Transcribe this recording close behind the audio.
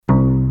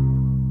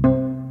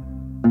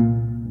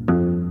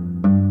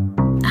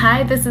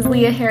Hi, this is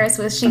Leah Harris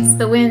with Sheets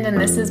the Wind, and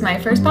this is my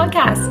first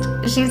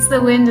podcast. Sheets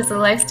the Wind is a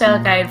lifestyle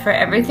guide for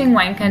everything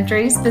wine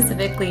country,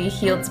 specifically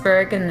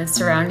Healdsburg and the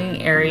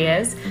surrounding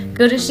areas.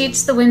 Go to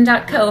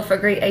sheetsthewind.co for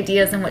great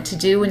ideas on what to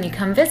do when you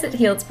come visit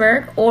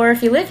Healdsburg, or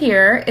if you live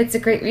here, it's a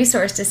great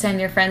resource to send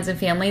your friends and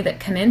family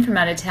that come in from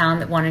out of town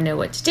that want to know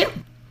what to do.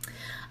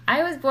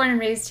 I was born and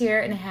raised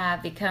here and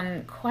have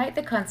become quite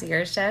the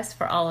concierge desk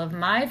for all of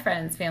my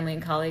friends, family,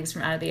 and colleagues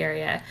from out of the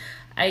area.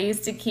 I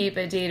used to keep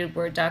a dated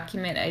Word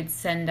document I'd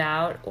send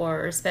out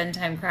or spend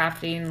time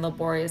crafting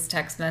laborious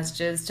text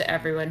messages to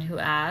everyone who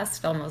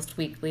asked almost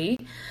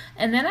weekly.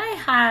 And then I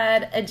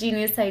had a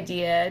genius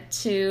idea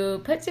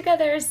to put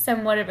together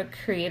somewhat of a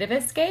creative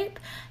escape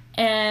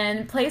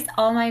and place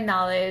all my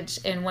knowledge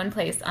in one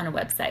place on a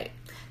website.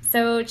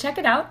 So check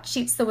it out,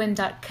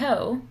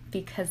 sheetsthewind.co,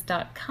 because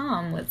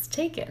 .com was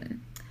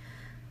taken.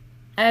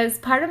 As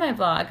part of my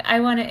blog, I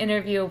want to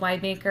interview a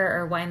winemaker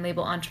or wine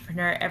label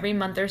entrepreneur every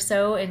month or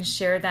so and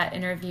share that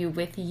interview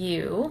with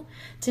you.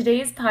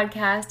 Today's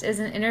podcast is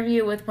an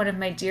interview with one of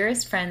my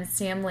dearest friends,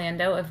 Sam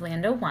Lando of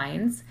Lando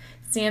Wines.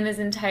 Sam is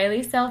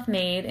entirely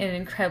self-made and an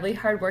incredibly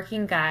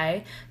hardworking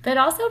guy, but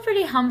also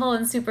pretty humble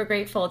and super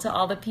grateful to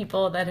all the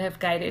people that have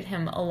guided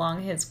him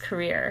along his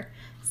career.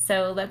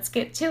 So let's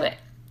get to it.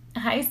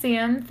 Hi,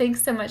 Sam.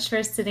 Thanks so much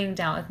for sitting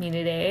down with me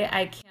today.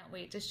 I can't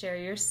wait to share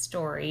your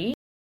story.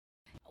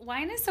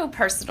 Wine is so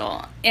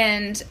personal,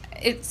 and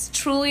it's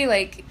truly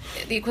like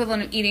the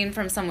equivalent of eating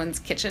from someone's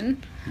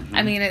kitchen. Mm-hmm.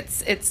 I mean,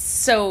 it's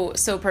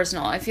so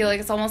personal. I feel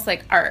like it's almost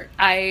like art.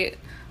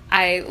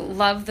 I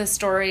love the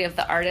story of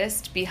the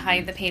artist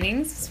behind the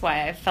paintings. That's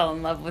why I fell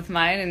in love with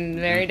mine and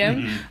married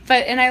him. Mm-hmm.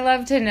 And I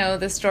love to know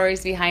the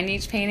stories behind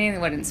each painting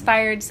and what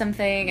inspired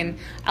something. And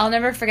I'll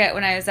never forget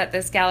when I was at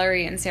this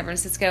gallery in San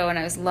Francisco and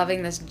I was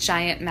loving this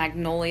giant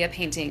magnolia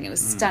painting. It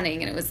was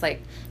stunning, and it was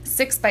like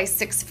 6 by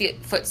 6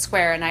 foot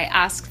square. And I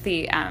asked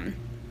the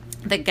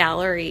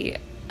gallery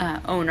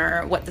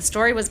owner what the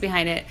story was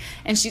behind it,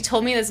 and she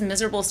told me this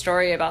miserable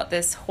story about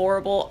this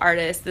horrible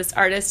artist,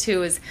 who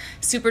was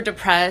super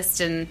depressed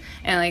and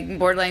like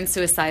borderline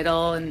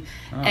suicidal, and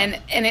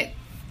it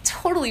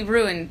totally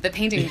ruined the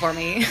painting for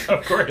me.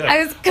 Of course.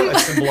 That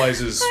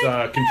symbolizes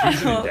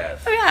confusion and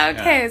death. Yeah,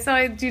 okay. Yeah. So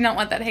I do not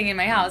want that hanging in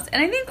my house.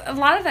 And I think a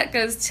lot of that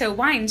goes to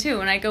wine too.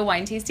 When I go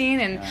wine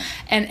tasting and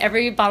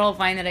every bottle of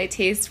wine that I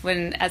taste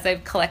as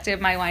I've collected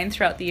my wine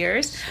throughout the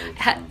years,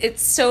 it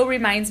so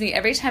reminds me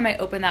every time I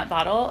open that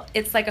bottle,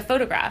 it's like a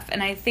photograph.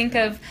 And I think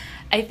of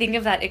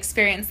that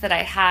experience that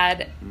I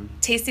had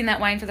tasting that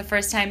wine for the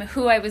first time,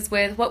 who I was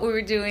with, what we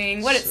were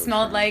doing, what it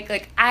smelled like.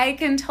 Like, I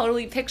can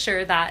totally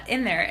picture that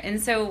in there.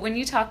 And so when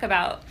you talk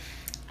about,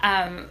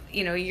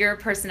 your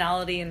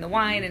personality in the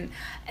wine,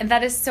 and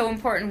that is so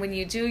important when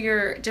you do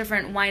your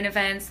different wine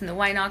events and the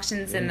wine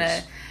auctions and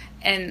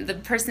the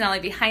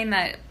personality behind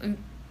that,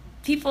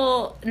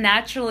 people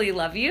naturally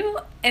love you.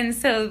 And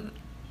so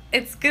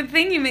it's a good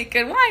thing you make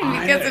good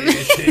wine,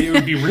 because it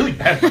would be really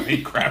bad if I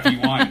made crappy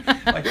wine.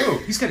 Like, oh,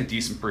 he's got a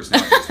decent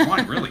personality. His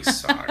wine really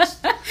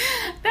sucks.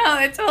 No,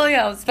 it totally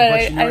helps, but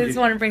I just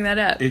want to bring that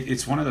up.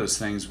 It's one of those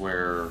things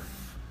where,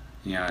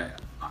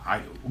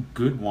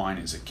 good wine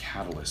is a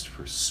catalyst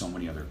for so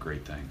many other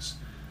great things.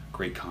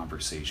 Great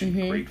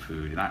conversation, great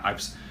food. And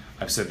I've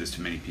said this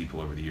to many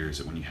people over the years,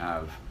 that when you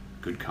have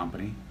good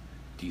company,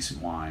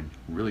 decent wine,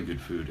 really good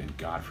food, and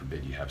God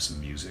forbid you have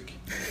some music.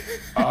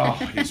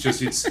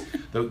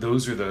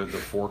 Those are the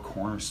four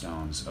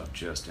cornerstones of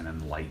just an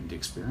enlightened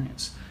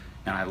experience.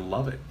 And I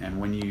love it.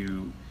 And when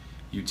you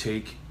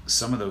take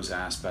some of those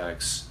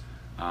aspects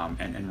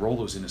and roll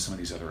those into some of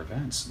these other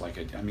events,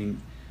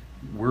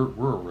 we're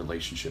a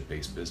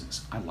relationship-based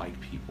business. I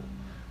like people.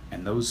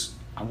 And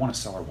I want to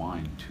sell our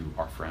wine to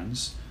our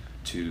friends,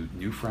 to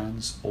new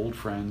friends, old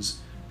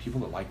friends, people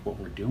that like what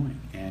we're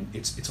doing, and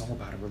it's all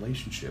about a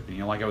relationship.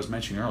 And like I was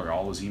mentioning earlier,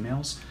 all those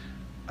emails,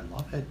 I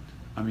love it.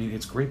 I mean,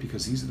 it's great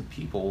because these are the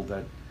people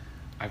that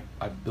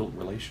I've built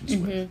relations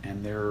with,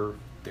 and they're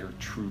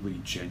truly,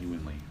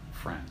 genuinely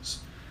friends,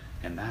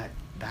 and that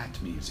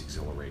to me is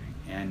exhilarating.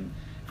 And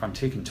if I'm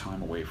taking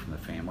time away from the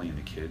family and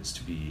the kids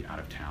to be out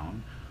of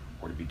town,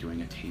 or to be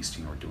doing a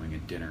tasting or doing a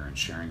dinner and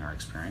sharing our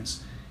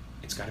experience,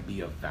 it's got to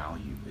be of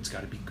value. It's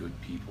got to be good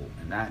people,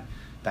 and that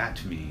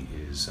to me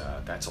is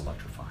that's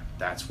electrifying.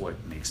 That's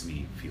what makes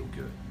me feel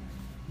good.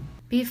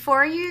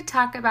 Before you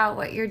talk about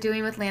what you're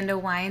doing with Lando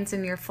Wines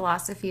and your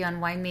philosophy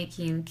on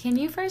winemaking, can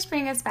you first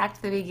bring us back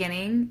to the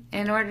beginning?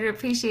 In order to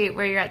appreciate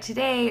where you're at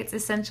today, it's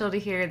essential to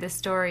hear the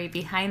story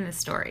behind the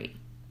story.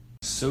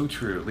 So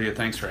true. Leah,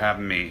 thanks for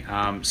having me.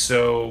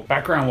 So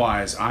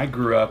background-wise, I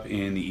grew up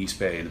in the East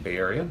Bay, in the Bay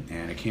Area,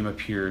 and I came up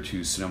here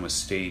to Sonoma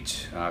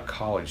State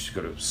College to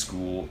go to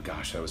school.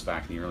 Gosh, that was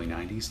back in the early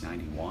 90s,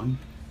 91.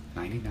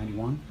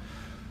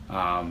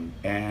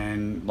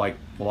 And like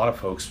a lot of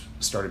folks,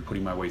 started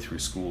putting my way through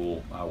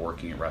school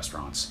working at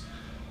restaurants.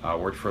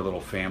 Worked for a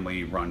little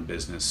family-run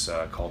business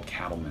called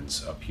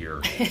Cattleman's up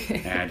here,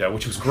 and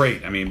which was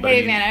great. I mean,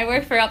 man, I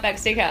worked for Outback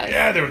Steakhouse.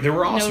 Yeah, they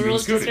were awesome. No It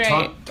was rules, good. just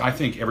right. I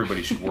think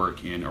everybody should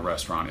work in a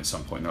restaurant at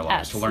some point in their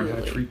lives to learn how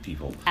to treat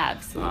people.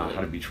 Absolutely.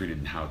 How to be treated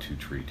and how to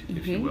treat,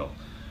 if you will.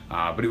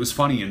 But it was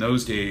funny in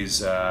those days.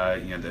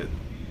 The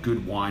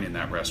good wine in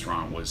that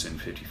restaurant was in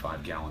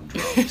 55-gallon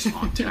drums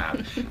on tap,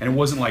 and it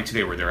wasn't like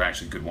today where there are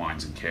actually good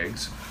wines in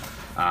kegs.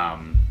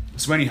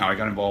 So anyhow, I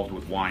got involved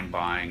with wine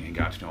buying and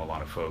got to know a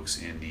lot of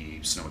folks in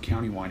the Sonoma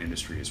County wine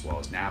industry as well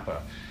as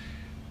Napa.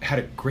 Had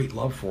a great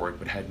love for it,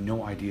 but had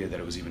no idea that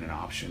it was even an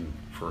option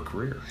for a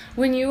career.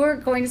 When you were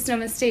going to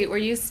Sonoma State, were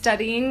you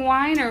studying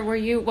wine, or what were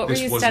you studying?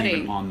 This wasn't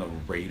even on the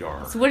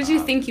radar. So what did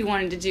you think you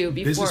wanted to do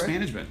before? Business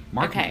management,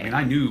 marketing. Okay.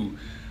 I mean,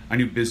 I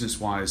knew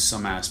business-wise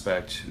some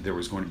aspect there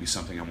was going to be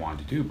something I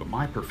wanted to do, but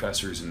my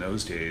professors in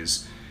those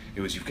days,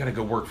 it was you've got to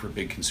go work for a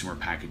big consumer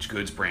packaged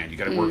goods brand. You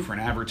got to work for an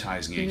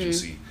advertising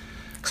agency.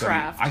 So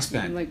Craft. I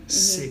spent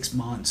 6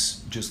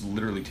 months just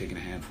literally taking a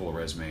handful of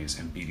resumes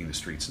and beating the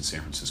streets in San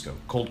Francisco,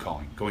 cold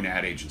calling, going to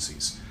ad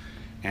agencies.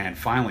 And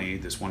finally,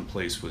 this one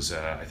place was,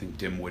 I think,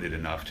 dim-witted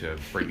enough to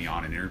bring me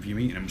on and interview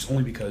me, and it was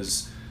only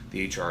because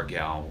the HR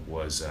gal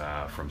was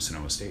from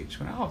Sonoma State.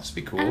 She went, oh, this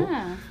would be cool.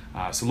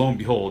 So lo and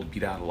behold,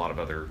 beat out a lot of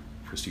other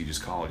prestigious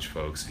college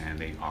folks, and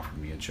they offered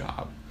me a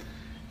job.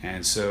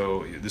 And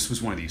so this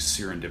was one of these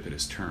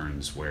serendipitous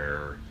turns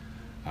where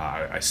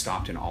I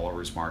stopped in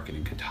Oliver's Market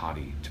in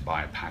Cotati to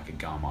buy a pack of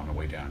gum on the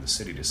way down to the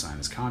city to sign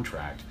this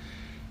contract.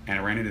 And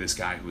I ran into this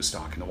guy who was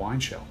stocking the wine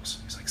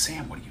shelves. He's like,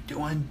 Sam, what are you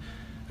doing?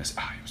 I said,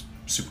 I was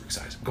super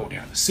excited. I'm going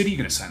down to the city,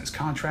 going to sign this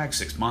contract,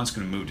 6 months,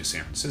 going to move to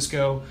San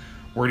Francisco.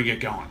 Where to get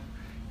going?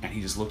 And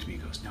he just looked at me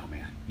and goes, no,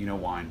 man, you know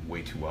wine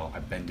way too well.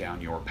 I've been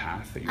down your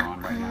path that you're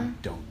on right now.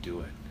 Don't do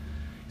it.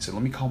 He said,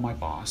 let me call my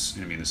boss.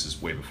 And I mean, this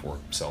is way before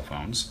cell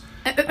phones.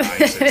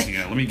 He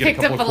said, let me get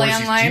a couple of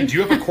quarters. Do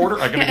you have a quarter?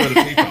 I got to go to the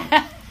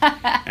payphone.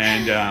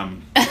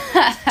 And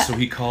so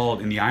he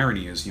called, and the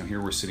irony is,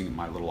 here we're sitting in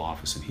my little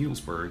office in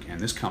Healdsburg, and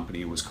this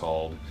company was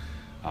called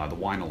the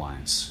Wine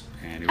Alliance.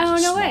 And it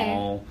was a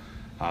small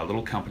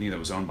little company that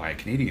was owned by a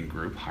Canadian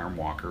group, Hiram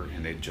Walker,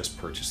 and they'd just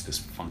purchased this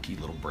funky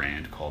little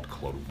brand called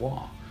Clos du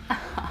Bois.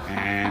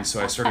 And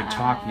so I started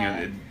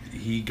talking,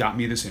 he got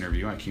me this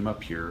interview. I came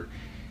up here,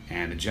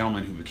 and the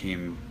gentleman who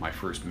became my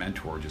first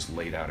mentor just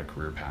laid out a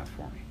career path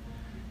for me.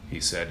 He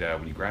said,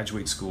 when you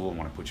graduate school, I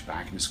want to put you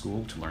back into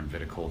school to learn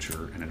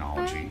viticulture and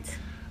enology.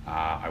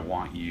 I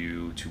want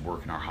you to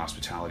work in our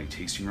hospitality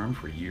tasting room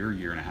for a year,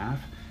 year and a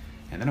half,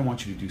 and then I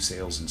want you to do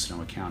sales in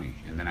Sonoma County.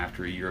 And then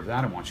after a year of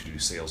that, I want you to do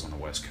sales on the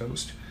West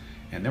Coast.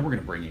 And then we're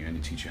going to bring you in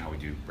to teach you how we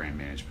do brand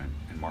management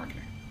and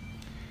marketing.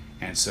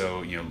 And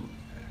so,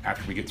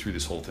 after we get through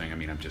this whole thing, I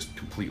mean, I'm just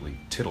completely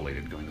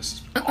titillated going, this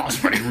is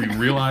awesome. I didn't even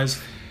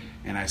realize.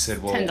 And I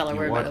said, well, $10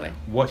 word, by the way.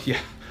 What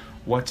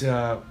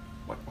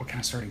kind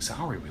of starting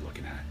salary are we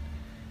looking at?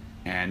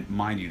 And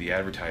mind you, the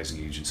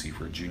advertising agency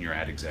for a junior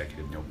ad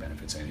executive, no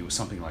benefits, and it was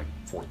something like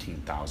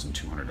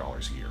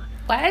 $14,200 a year.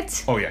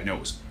 What? Oh yeah, no, it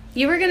was.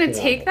 You were going to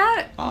take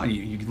that? Oh,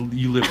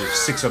 you live with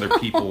 6 other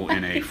people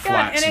in a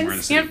flat and somewhere in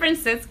the San city.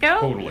 Francisco?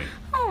 Totally.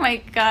 Oh my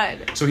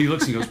God. So he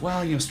looks and he goes,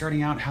 well,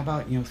 starting out, how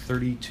about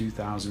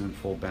 $32,000 in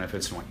full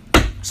benefits? And I'm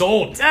like,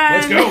 sold.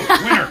 Let's go,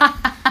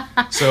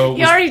 winner. So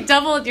you already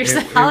doubled your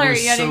salary.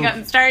 You hadn't so,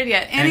 gotten started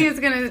yet, and he was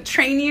going to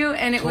train you,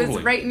 and it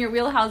was right in your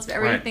wheelhouse of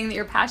everything that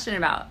you're passionate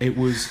about. It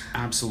was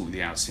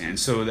absolutely outstanding.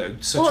 So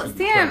that such well,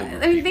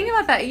 Sam, I mean, think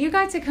about that. You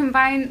got to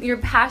combine your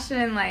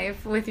passion in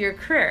life with your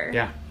career.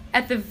 Yeah.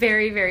 At the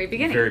very, very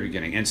beginning. Very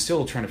beginning, and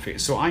still trying to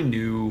face. So I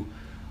knew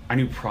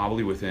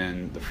probably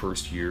within the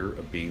first year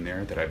of being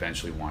there that I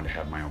eventually wanted to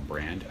have my own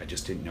brand. I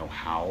just didn't know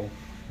how,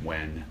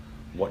 when,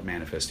 what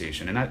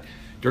manifestation. And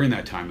during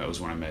that time, that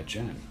was when I met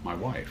Jen, my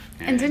wife.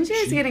 And didn't you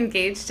guys get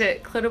engaged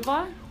at Clos du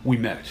Bois? We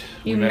met.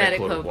 You met at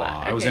Clos du Bois.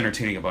 I was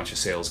entertaining a bunch of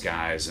sales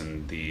guys,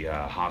 and the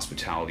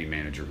hospitality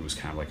manager, who was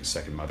kind of like a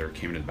second mother,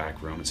 came into the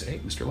back room and said, hey,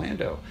 Mr.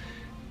 Lando,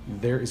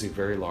 there is a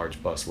very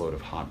large busload of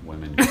hot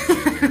women.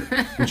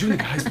 Would you and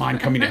the guys mind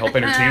coming to help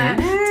entertain?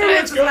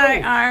 Let's go.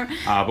 My arm.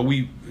 But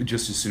we,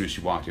 just as soon as she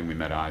walked in, we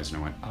met eyes, and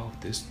I went, oh,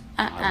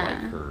 I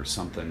like her.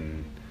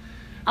 Something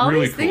all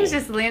really these things cool.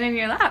 just land in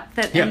your lap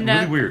that yeah, end really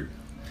up weird.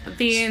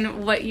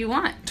 Being what you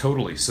want.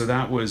 Totally. So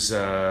that was,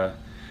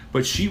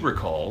 but she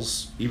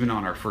recalls, even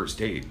on our first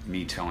date,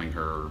 me telling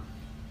her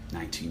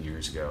 19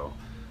 years ago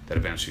that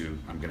eventually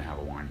I'm going to have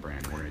a wine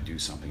brand. We're going to do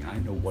something. And I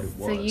didn't know what it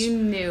was. So you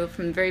knew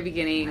from the very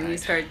beginning, you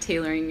started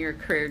tailoring your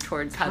career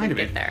towards how to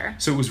get there.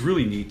 So it was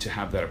really neat to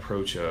have that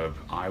approach of,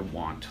 I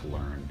want to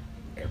learn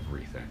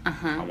everything.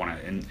 I want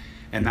to,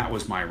 and that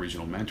was my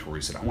original mentor.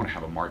 He said, I want to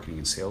have a marketing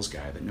and sales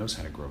guy that knows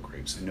how to grow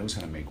grapes, that knows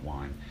how to make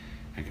wine,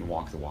 and can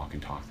walk the walk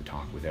and talk the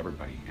talk with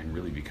everybody and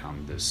really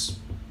become this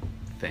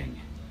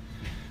thing.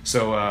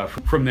 So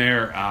from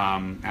there,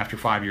 after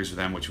 5 years with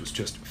them, which was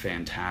just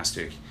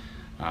fantastic,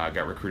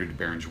 got recruited to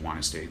Beringer Wine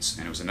Estates,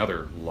 and it was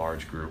another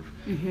large group,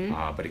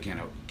 but again,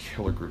 a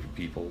killer group of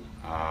people.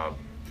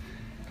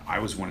 I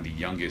was one of the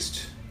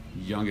youngest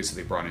that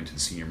they brought into the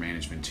senior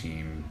management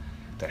team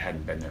that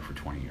hadn't been there for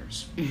 20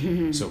 years.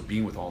 So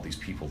being with all these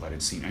people that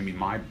had seen, I mean,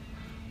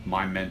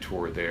 my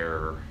mentor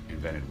there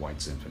invented White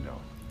Zinfandel.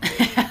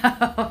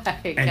 Oh my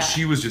And God.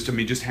 she was just, I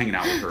mean, just hanging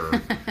out with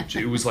her.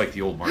 It was like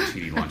the old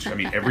martini lunch. I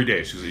mean, every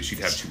day she'd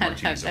have 2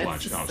 martinis at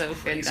lunch. That's That was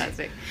so crazy.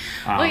 fantastic.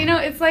 Well, you know,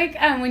 it's like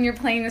when you're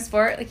playing a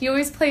sport, like you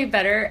always play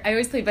better. I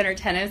always play better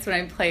tennis when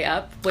I play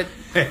up with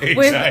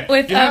Exactly.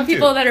 with You have to.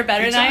 people that are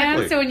better than I am.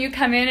 Exactly. So when you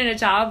come in a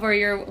job where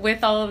you're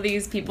with all of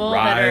these people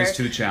Rise that are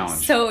to the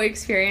challenge. so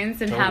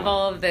experienced and have Totally.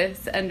 all of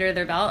this under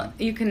their belt,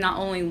 you can not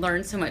only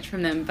learn so much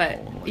from them, but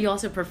Totally. you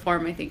also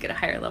perform, I think, at a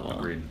higher level.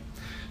 Agreed.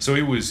 So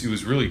it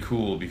was really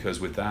cool because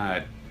with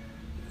that,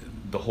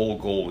 the whole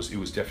goal was, it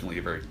was definitely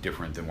very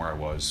different than where I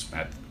was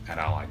at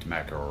Allied to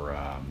Mecca or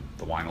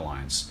the Wine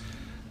Alliance.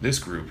 This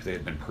group, they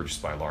had been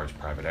purchased by a large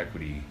private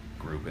equity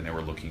group, and they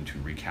were looking to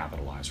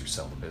recapitalize or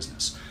sell the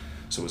business.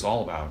 So it was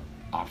all about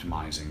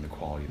optimizing the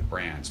quality of the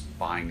brands,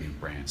 buying new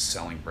brands,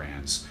 selling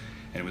brands,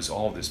 and it was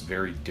all this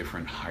very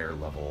different, higher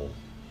level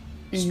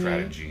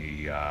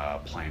strategy,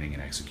 planning,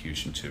 and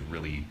execution to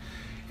really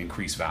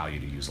increase value,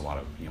 to use a lot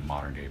of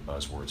modern day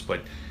buzzwords.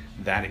 But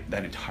that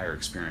entire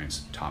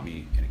experience taught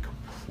me in a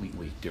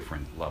completely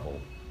different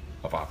level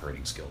of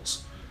operating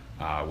skills,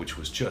 which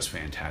was just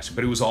fantastic.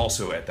 But it was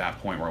also at that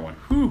point where I went,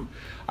 whew,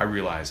 I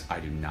realized I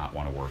do not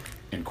want to work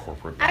in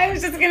corporate I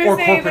was just going or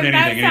to say corporate that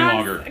anything sounds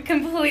any longer.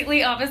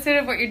 completely opposite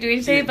of what you're doing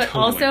today, Yeah, but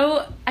totally.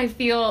 also I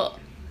feel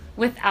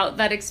without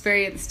that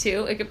experience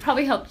too, it could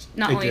probably help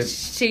not It only did.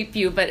 shape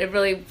you, but it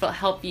really will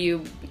help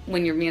you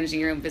when you're managing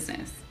your own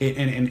business.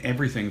 And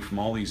everything from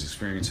all these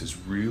experiences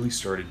really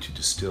started to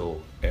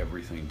distill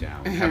everything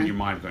down. Having your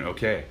mind going,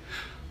 okay,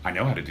 I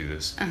know how to do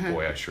this.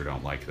 Boy, I sure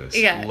don't like this.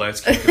 Yeah.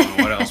 Let's keep going.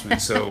 What else?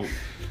 And so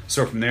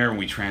from there, when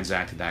we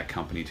transacted that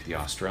company to the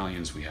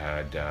Australians, we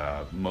had,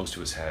 most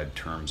of us had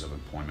terms of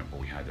employment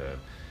where we had to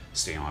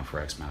stay on for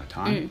X amount of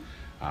time.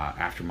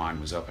 After mine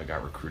was up, I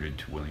got recruited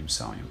to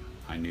Williams-Sonoma.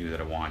 I knew that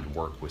I wanted to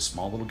work with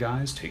small little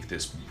guys, take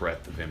this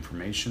breadth of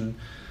information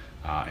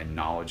and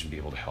knowledge, and be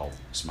able to help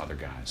some other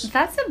guys.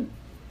 That's a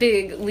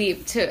big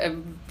leap to a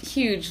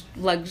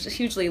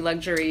hugely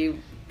luxury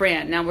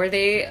brand. Now, were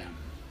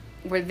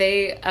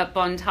they up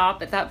on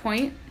top at that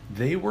point?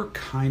 They were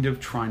kind of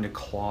trying to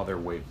claw their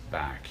way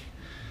back.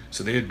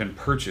 So they had been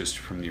purchased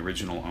from the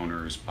original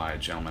owners by a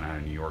gentleman out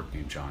of New York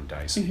named John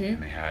Dyson,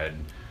 and they had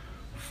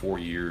 4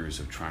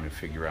 years of trying to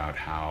figure out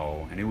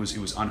how, and it was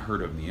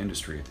unheard of in the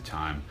industry at the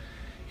time.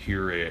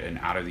 Here, an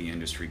out of the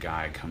industry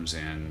guy comes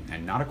in,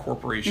 and not a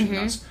corporation,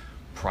 that's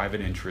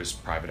private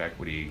interest, private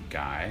equity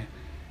guy,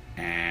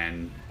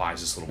 and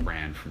buys this little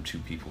brand from 2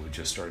 people who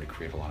just started to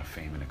create a lot of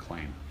fame and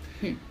acclaim.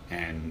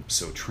 And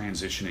so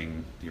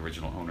transitioning the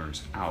original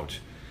owners out,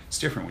 it's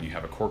different when you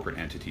have a corporate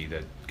entity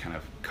that kind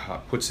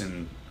of puts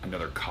in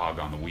another cog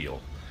on the wheel.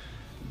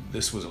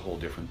 This was a whole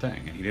different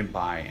thing, and he didn't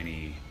buy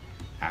any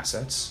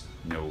assets,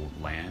 no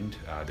land.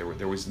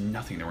 There was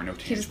nothing. There were no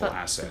He just tangible bought the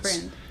assets.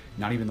 brand.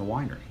 Not even the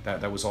winery.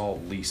 That was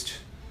all leased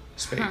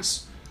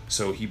space.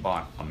 So he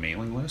bought a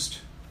mailing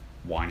list,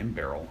 wine and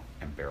barrel,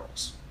 and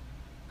barrels.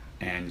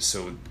 And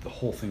so the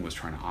whole thing was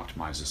trying to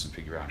optimize this and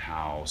figure out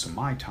how. So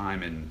my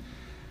time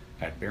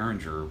at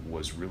Behringer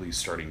was really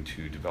starting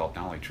to develop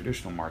not only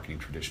traditional marketing,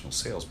 traditional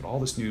sales, but all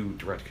this new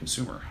direct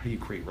consumer. How do you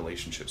create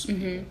relationships with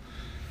people?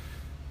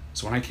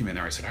 So when I came in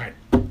there, I said, all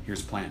right,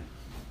 here's a plan.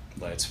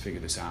 Let's figure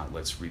this out.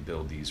 Let's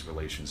rebuild these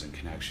relations and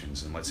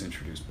connections, and let's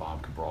introduce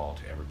Bob Cabral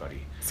to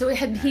everybody. So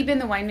had he been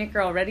the winemaker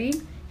already?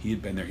 He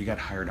had been there. He got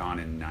hired on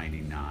in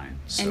 '99.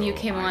 So And you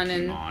came I on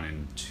came in- on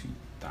in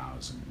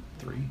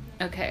 2003.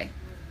 Okay.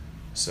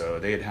 So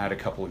they had a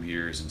couple of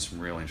years and some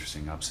real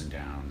interesting ups and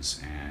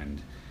downs,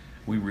 and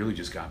we really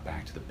just got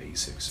back to the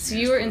basics. So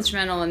you were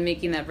instrumental in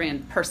making that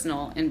brand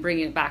personal and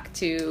bringing it back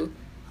to...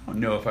 I don't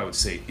know if I would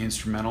say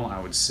instrumental. I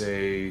would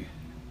say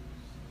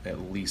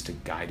at least a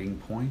guiding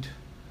point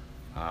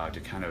to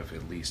kind of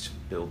at least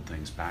build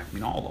things back. I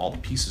mean, all the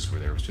pieces were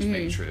there. It was just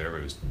making sure that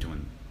everybody was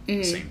doing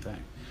the same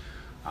thing.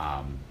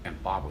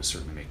 And Bob was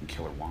certainly making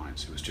killer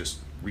wines. It was just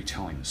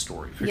retelling the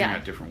story, figuring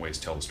out different ways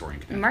to tell the story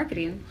and connect.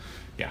 marketing.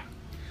 Yeah.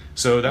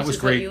 So that Which was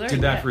is what great. you learned,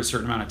 Did that yeah. for a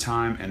certain amount of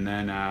time, and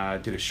then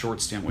did a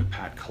short stint with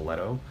Pat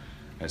Coletto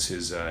as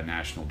his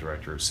national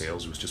director of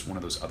sales. It was just one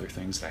of those other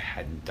things that I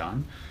hadn't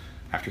done.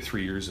 After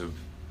 3 years of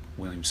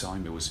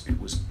Williams-Sonoma,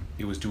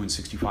 it was doing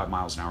 65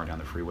 miles an hour down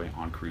the freeway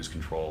on cruise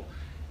control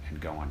and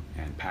going.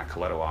 And Pat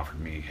Coletto offered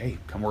me, hey,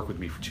 come work with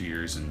me for 2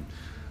 years and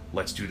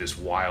let's do this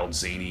wild,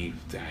 zany.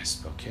 I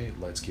said, okay,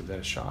 let's give that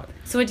a shot.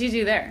 So what did you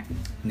do there?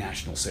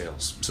 National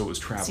sales. So it was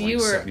So traveling you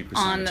were 70%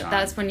 on... of the time.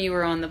 That's when you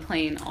were on the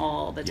plane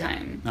all the Yeah.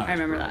 time. No, it I was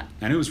remember brutal.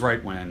 that. And it was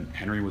right when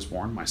Henry was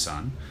born, my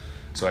son.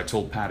 So I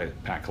told Pat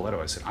Coletto,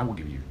 I said, I will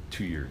give you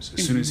 2 years.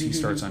 As soon as he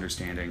starts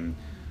understanding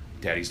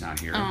Daddy's not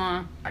here,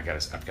 I've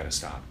got to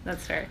stop.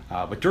 That's fair.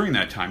 But during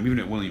that time, even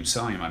at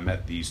Williams-Sonoma, I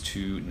met these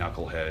 2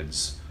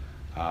 knuckleheads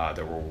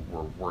that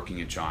were working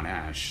at John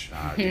Ash,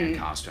 Dan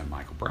Costa and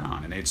Michael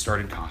Brown. And they had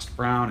started Costa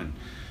Brown, and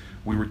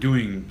we were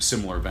doing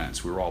similar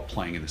events. We were all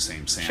playing in the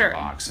same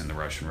sandbox in the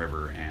Russian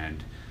River.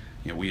 And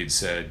we had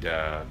said,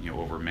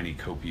 over many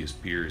copious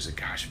beers that,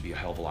 gosh, it'd be a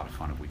hell of a lot of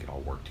fun if we could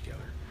all work together.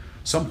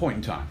 Some point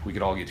in time, if we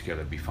could all get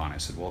together, it'd be fun. I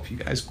said, well, if you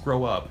guys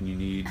grow up and you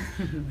need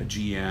a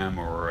GM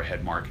or a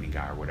head marketing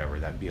guy or whatever,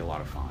 that'd be a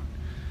lot of fun.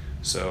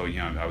 So,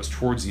 I was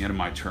towards the end of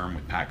my term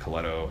with Pat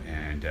Coletto,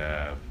 and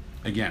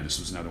again, this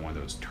was another one of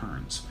those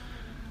turns.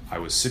 I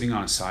was sitting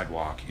on a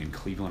sidewalk in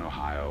Cleveland,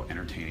 Ohio,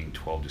 entertaining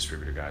 12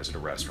 distributor guys at a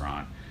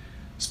restaurant,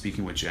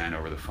 speaking with Jen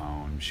over the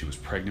phone. She was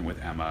pregnant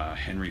with Emma.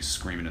 Henry's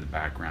screaming in the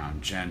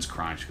background. Jen's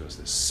crying. She goes,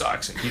 "This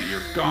sucks. I can't.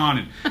 You're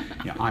gone."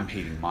 And I'm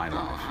hating my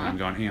life. And I'm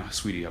going,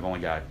 sweetie,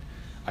 I've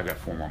got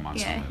 4 more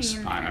months on this.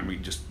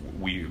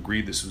 We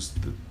agreed this was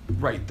the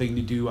right thing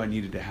to do. I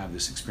needed to have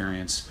this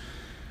experience,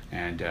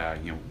 and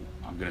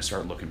I'm going to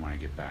start looking when I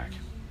get back.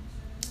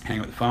 Hang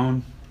up the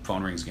phone.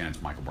 Phone rings again.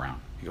 It's Michael Brown.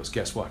 He goes,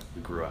 "Guess what?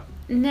 We grew up."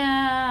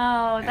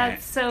 No,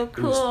 that's so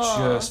cool.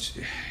 It was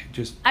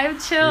just I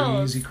have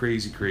chills.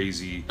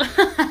 Crazy.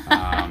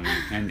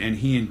 And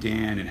he and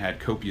Dan had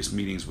copious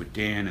meetings with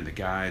Dan and the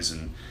guys,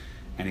 and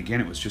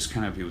again, it was just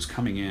it was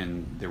coming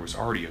in. There was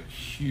already a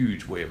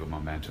huge wave of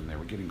momentum. They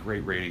were getting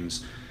great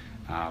ratings,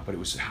 but it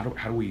was how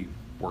do we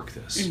work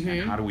this,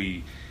 and how do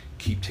we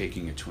keep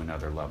taking it to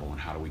another level,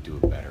 and how do we do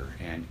it better?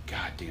 And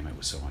God damn, it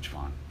was so much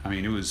fun. I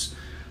mean, it was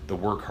the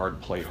work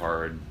hard, play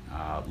hard,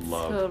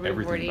 love so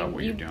everything about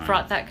what you're doing. You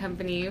brought that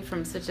company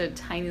from such a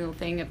tiny little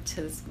thing up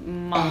to this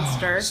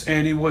monster.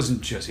 And it wasn't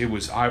just,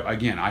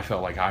 I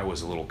felt like I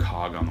was a little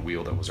cog on the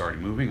wheel that was already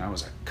moving. I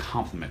was a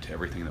compliment to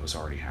everything that was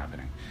already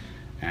happening.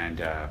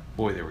 And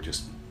boy,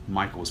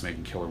 Michael was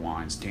making killer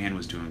wines. Dan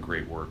was doing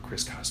great work.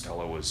 Chris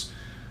Costello was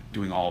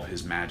doing all of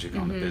his magic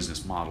on the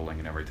business modeling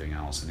and everything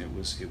else. And it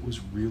was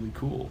really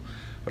cool.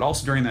 But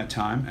also during that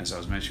time, as I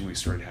was mentioning, we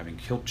started having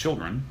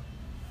children.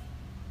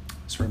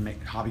 Started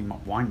hobby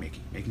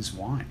winemaking, making some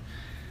wine.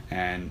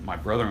 And my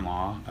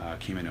brother-in-law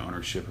came into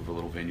ownership of a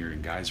little vineyard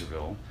in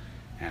Geyserville.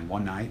 And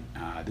one night,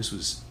 this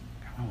was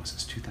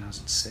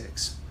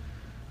 2006,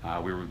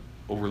 we were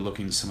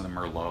overlooking some of the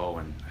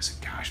Merlot, and I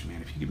said, "Gosh,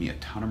 man, if you give me a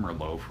ton of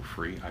Merlot for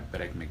free, I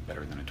bet I can make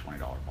better than a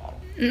 $20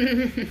 bottle."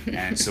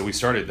 And so we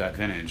started that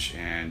vintage,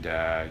 and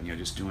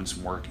just doing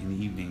some work in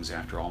the evenings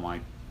after all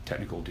my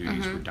technical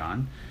duties were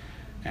done.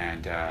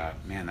 And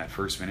man, that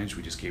first vintage,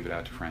 we just gave it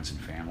out to friends and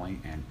family,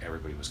 and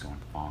everybody was going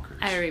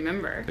bonkers. I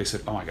remember. They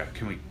said, "Oh my God,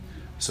 can we?"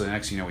 So the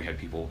next thing you know, we had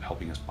people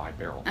helping us buy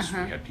barrels.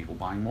 We had people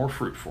buying more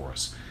fruit for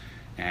us.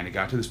 And it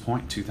got to this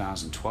point in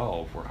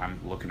 2012 where I'm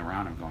looking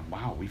around and going,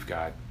 "Wow, we've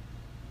got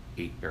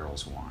 8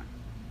 barrels of wine.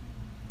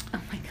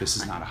 Oh my God. This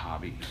is not a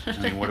hobby. I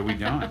mean, what are we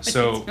doing?"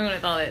 So,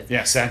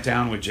 yeah, sat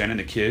down with Jen and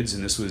the kids,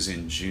 and this was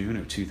in June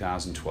of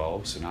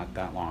 2012, so not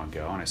that long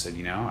ago. And I said,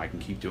 I can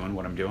keep doing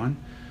what I'm doing.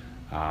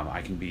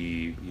 I can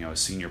be, a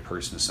senior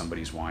person of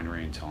somebody's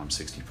winery until I'm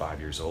 65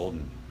 years old,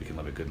 and we can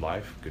live a good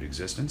life, good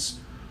existence.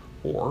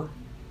 Or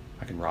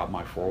I can rob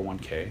my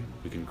 401k.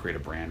 We can create a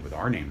brand with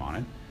our name on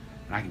it,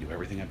 and I can do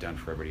everything I've done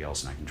for everybody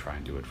else, and I can try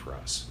and do it for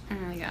us. Oh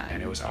my God.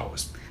 And it was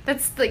always...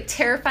 That's like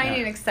terrifying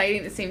and exciting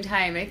at the same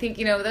time. I think,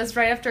 that's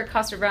right after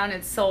Koster Brown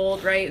had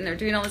sold, right? And they're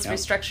doing all this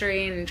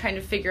restructuring and trying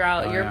to figure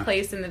out your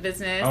place in the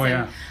business.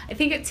 And I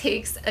think it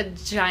takes a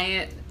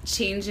giant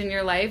change in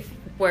your life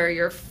where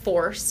you're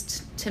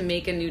forced to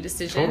make a new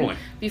decision.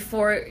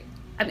 Totally.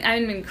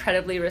 I'm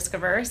incredibly risk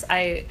averse.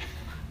 I've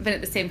been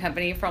at the same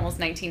company for almost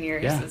 19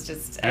 years. Yeah. It's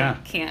just, Yeah.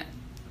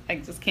 I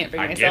just can't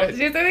bring myself to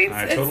do something.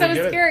 It's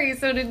so scary.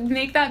 So to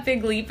make that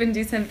big leap and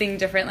do something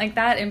different like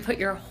that and put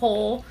your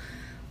whole,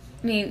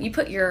 you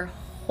put your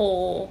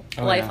whole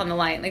life on the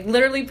line, like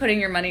literally putting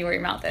your money where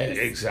your mouth is.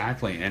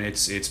 Exactly. And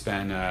it's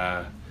been,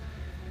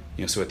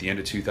 so at the end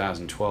of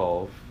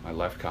 2012, I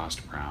left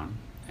Koster Brown,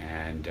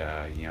 and,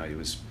 it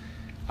was,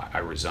 I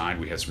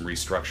resigned. We had some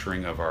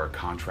restructuring of our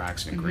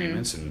contracts and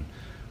agreements, and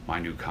my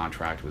new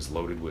contract was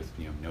loaded with,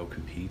 no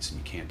competes, and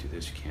you can't do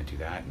this, you can't do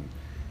that, and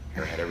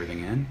here I had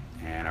everything in.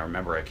 And I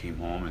remember I came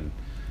home, and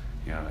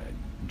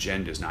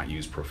Jen does not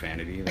use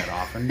profanity that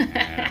often,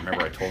 and I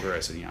remember I told her, I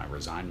said, I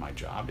resigned my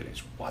job, and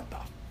she's, "What the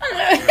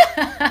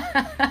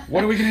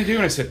what are we going to do?"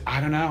 And I said,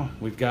 "I don't know.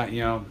 We've got,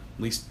 at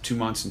least 2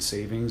 months in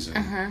savings,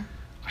 and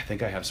I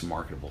think I have some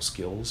marketable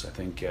skills. I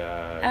think,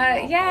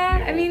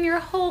 your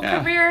whole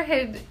career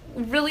had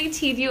really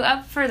teed you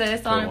up for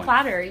this on a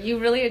platter. You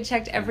really had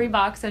checked every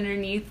box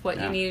underneath what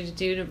you needed to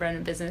do to run a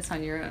business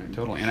on your own."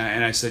 Totally.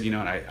 And I said,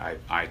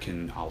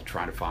 I'll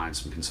try to find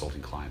some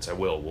consulting clients. I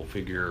will. We'll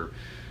figure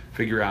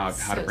out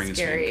how to bring in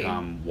some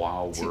income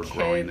while we're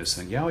growing this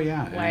thing.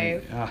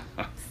 Wife,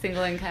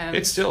 single income.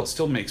 It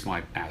still makes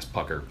my ass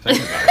pucker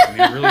thinking about it.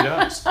 It really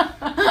does.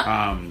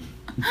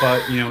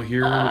 But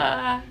here,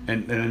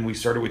 and then we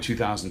started with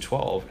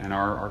 2012, and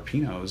our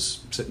Pinots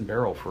sit in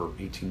barrel for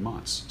 18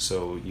 months.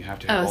 So you have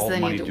to have all the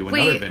money to do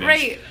another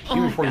vintage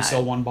even before you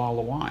sell one bottle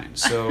of wine.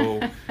 So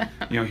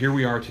here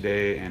we are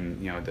today,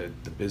 and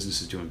the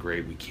business is doing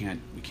great. We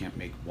can't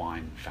make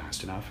wine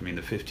fast enough.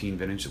 The 15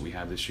 vintage that we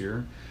have this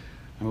year,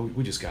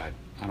 we just got,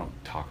 I don't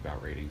talk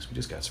about ratings. We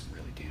just got some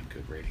really damn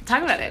good ratings.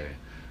 Talk about it.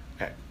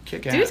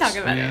 kick ass. Do talk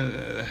about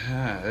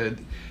it.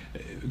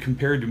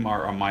 Compared to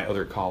my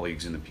other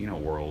colleagues in the Pinot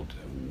world,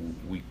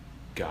 we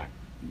got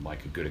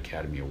like a good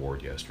Academy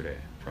Award yesterday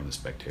from the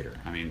Spectator.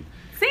 I mean,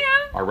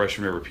 our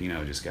Russian River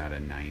Pinot just got a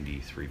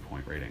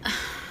 93-point rating.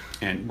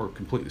 And we're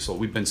completely sold.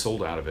 We've been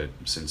sold out of it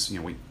since,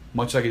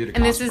 much like I did at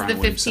And this Costa is Brown the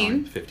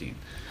Williamson, 15? 15.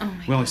 Oh my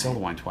We only God. sell the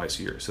wine twice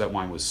a year. So that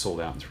wine was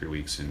sold out in 3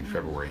 weeks in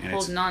February. And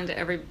Holding on to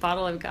every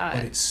bottle I've got.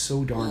 but it's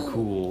so darn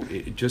cool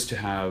just to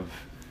have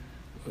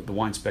the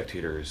Wine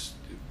Spectator is,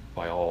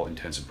 by all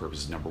intents and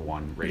purposes,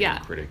 #1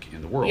 rated critic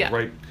in the world, Yeah.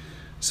 right?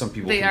 Some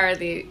people They think are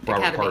the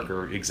Robert Academy.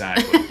 Parker,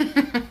 exactly.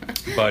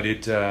 But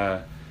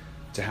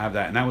to have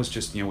that, and that was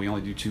just, we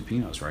only do 2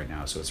 Pinots right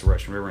now, so it's the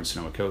Russian River and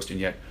Sonoma Coast, and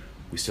yet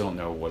we still don't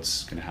know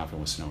what's going to happen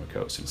with Sonoma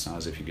Coast. And it's not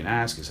as if you can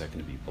ask, is that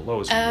going to be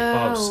below, is it going to be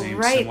above, same,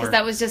 right, similar. because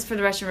that was just for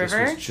the Russian River.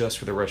 This was just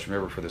for the Russian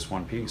River for this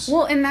one piece.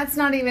 Well, and that's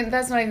not even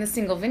the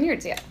single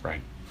vineyards yet.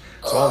 Right.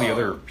 So all the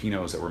other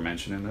Pinots that were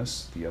mentioned in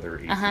this, the other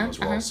 8 Pinots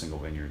were all single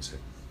vineyards at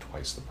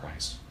twice the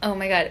price. Oh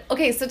my God.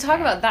 Okay, so talk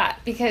about that,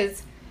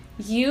 because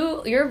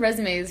your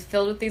resume is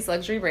filled with these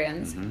luxury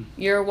brands.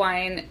 Mm-hmm. Your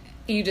wine,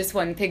 you just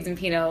won Pigs and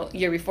Pinot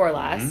year before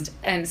last,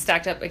 and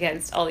stacked up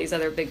against all these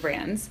other big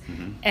brands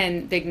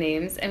and big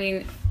names. I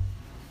mean,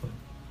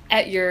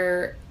 I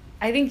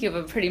think you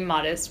have a pretty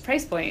modest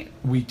price point.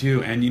 We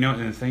do, and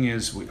and the thing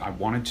is, we don't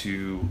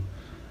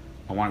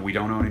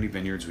own any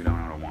vineyards, we don't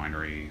own a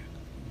winery,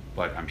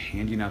 but I'm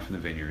handy enough in the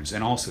vineyards.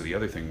 And also the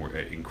other thing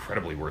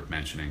incredibly worth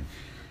mentioning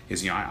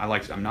is,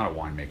 I'm not a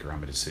winemaker,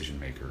 I'm a decision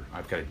maker.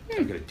 I've got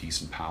a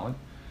decent palate.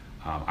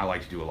 I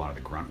like to do a lot of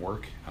the grunt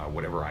work,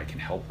 whatever I can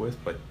help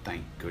with, but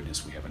thank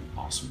goodness we have an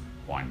awesome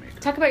winemaker.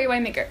 Talk about your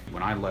winemaker.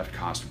 When I left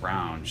Costa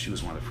Brown, she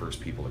was one of the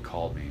first people that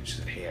called me, and she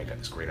said, hey, I got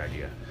this great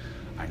idea.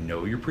 I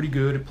know you're pretty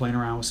good at playing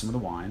around with some of the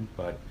wine,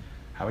 but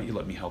how about you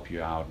let me help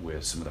you out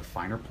with some of the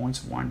finer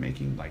points of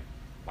winemaking, like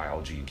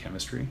biology and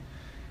chemistry?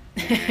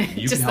 And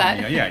you Just can help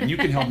that. me, and you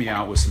can help me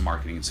out with some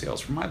marketing and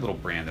sales for my little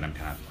brand that I'm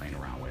kind of playing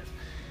around with.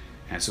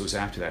 And so it was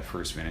after that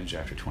first vintage,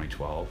 after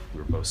 2012, we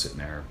were both sitting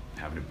there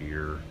having a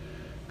beer,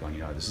 going,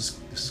 this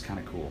is kind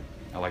of cool.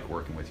 I like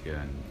working with you,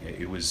 and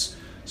it was.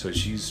 So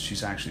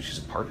she's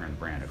a partner in the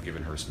brand. I've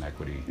given her some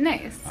equity.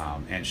 Nice.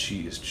 And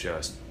she is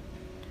just,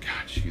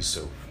 God, she's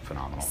so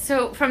phenomenal.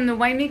 So from the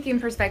winemaking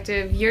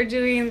perspective, you're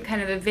doing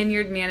kind of the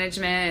vineyard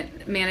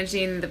management,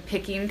 managing the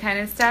picking kind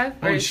of stuff?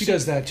 Oh, and she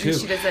does that too. And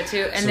she does that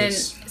too. And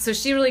so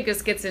she really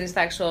just gets into the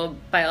actual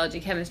biology,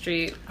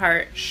 chemistry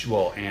part.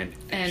 And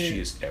she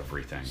is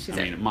everything.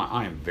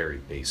 I am very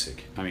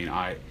basic.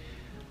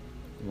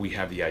 We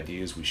have the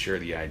ideas, we share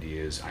the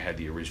ideas. I had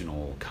the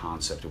original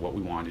concept of what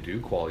we wanted to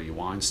do, quality of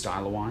wine,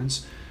 style of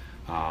wines,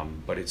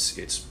 but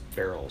it's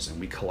barrels, and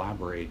we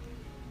collaborate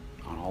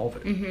on all of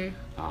it.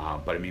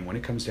 But when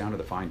it comes down to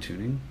the fine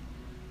tuning,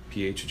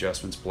 pH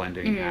adjustments,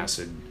 blending,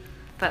 acid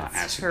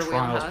That's her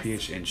trials, wheelhouse.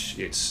 pH, and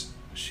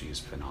she's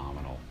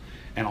phenomenal.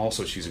 And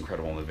also she's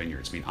incredible in the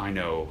vineyards. I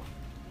know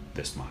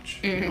this much,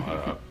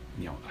 a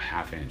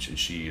half inch, and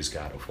she's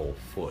got a full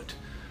foot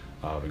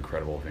of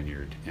incredible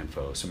vineyard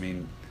info. So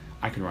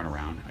I can run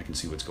around, I can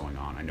see what's going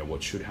on, I know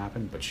what should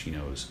happen, but she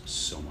knows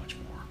so much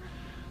more.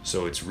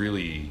 So it's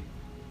really,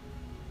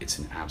 it's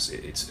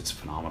a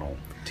phenomenal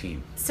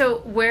team. So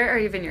where are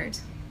your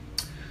vineyards?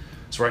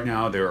 So right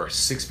now there are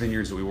 6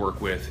 vineyards that we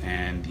work with,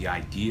 and the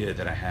idea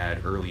that I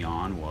had early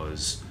on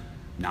was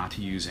not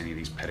to use any of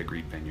these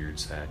pedigreed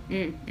vineyards that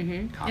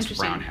Costa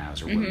Brown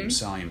has or William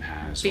Salyum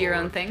has. Be your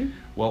own thing?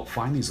 Well,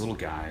 find these little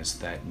guys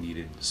that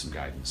needed some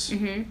guidance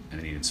and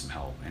they needed some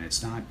help. And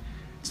it's not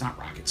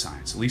rocket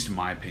science. At least in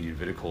my opinion,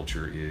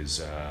 viticulture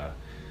is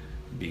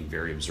being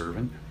very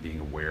observant,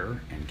 being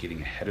aware, and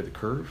getting ahead of the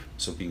curve.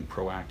 So being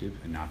proactive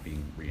and not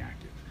being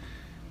reactive.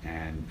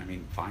 And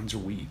vines are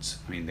weeds.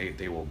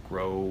 They will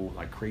grow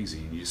like crazy.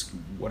 And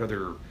what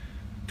other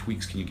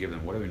tweaks can you give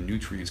them? What other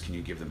nutrients can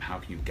you give them? How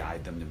can you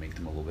guide them to make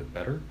them a little bit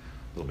better,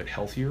 a little bit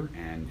healthier,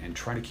 and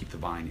try to keep the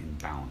vine in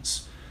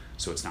balance.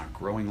 So it's not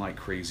growing like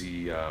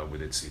crazy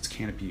with its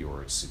canopy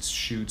or its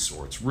shoots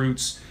or its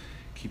roots,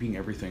 keeping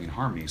everything in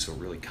harmony so it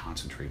really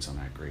concentrates on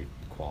that great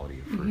quality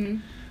of fruit.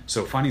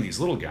 So finding these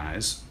little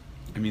guys,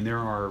 there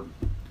are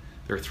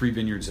 3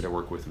 vineyards that I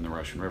work with in the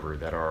Russian River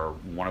that are,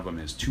 one of them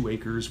is 2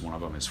 acres, one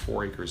of them is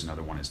 4 acres,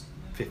 another one is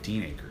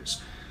 15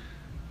 acres.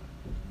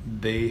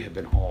 They have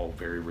been all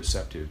very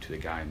receptive to the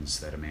guidance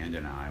that Amanda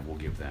and I will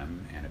give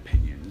them and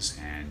opinions.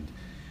 And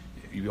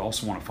you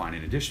also want to find,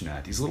 in addition to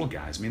that, these little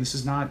guys.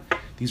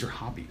 These are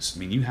hobbies.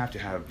 You have to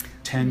have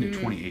 10 to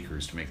 20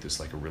 acres to make this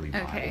like a really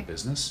viable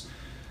business.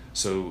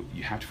 So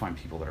you have to find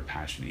people that are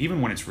passionate.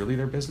 Even when it's really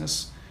their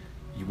business,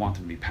 you want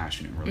them to be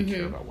passionate and really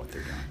care about what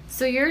they're doing.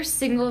 So your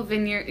single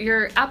vineyard,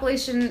 your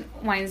Appalachian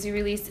wines you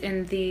release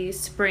in the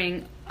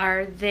spring,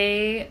 are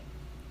they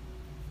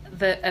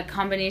a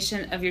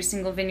combination of your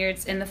single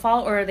vineyards in the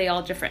fall, or are they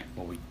all different?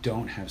 Well, we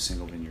don't have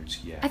single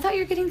vineyards yet. I thought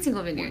you were getting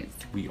single vineyards.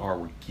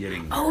 We're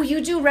getting there. Oh,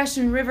 you do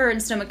Russian River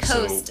and Sonoma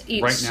Coast So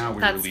each. right now we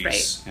That's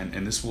release, right.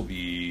 and this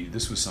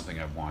was something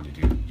I've wanted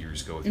to do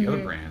years ago with the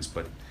other brands,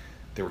 but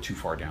they were too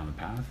far down the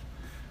path.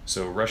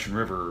 So Russian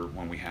River,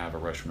 when we have a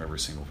Russian River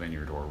single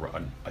vineyard or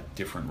a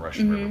different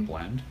Russian River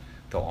blend,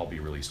 they'll all be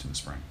released in the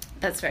spring.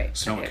 That's right.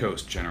 Sonoma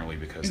Coast, generally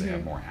because they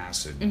have more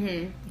acid,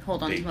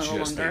 Hold on to them a little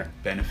longer.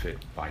 They benefit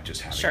by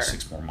just having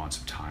 6 more months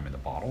of time in the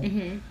bottle.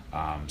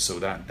 So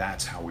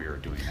that's how we are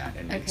doing that.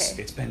 And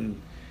it's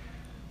been,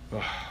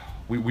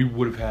 we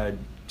would have had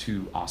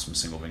 2 awesome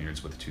single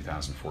vineyards with the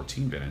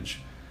 2014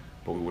 vintage,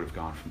 but we would have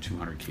gone from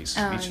 200 cases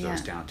of each of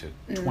those down to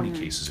 20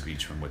 cases of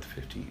each one with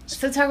the 15s.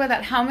 So talk about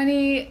that. How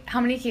many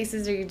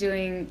cases are you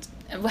doing?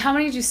 How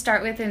many did you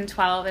start with in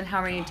 12, and how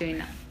are you doing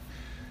now?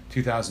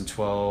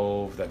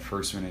 2012, that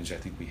first vintage, I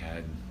think we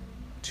had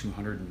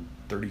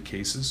 230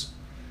 cases.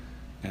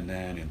 And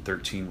then in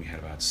 13, we had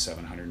about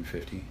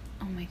 750.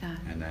 Oh my God.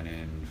 And then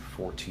in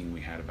 14,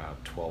 we had about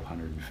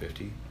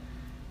 1,250.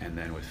 And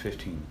then with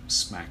 15,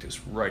 smacked us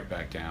right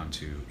back down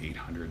to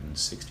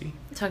 860.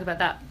 Talk about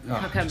that.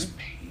 How come? Just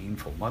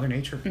painful. Mother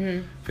Nature.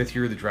 5th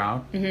year of the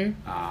drought.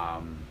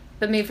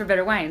 But made for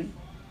better wine.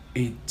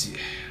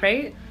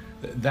 Right?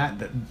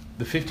 The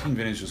 15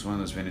 vintage was one of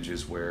those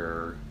vintages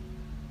where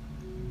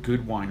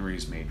good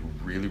wineries made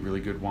really,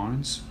 really good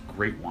wines.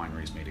 Great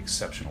wineries made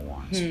exceptional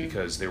wines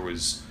because there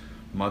was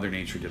Mother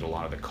Nature did a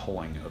lot of the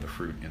culling of the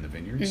fruit in the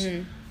vineyards.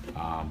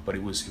 But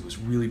it was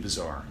really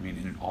bizarre. I mean,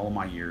 in all of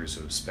my years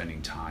of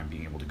spending time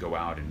being able to go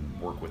out and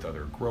work with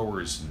other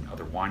growers and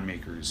other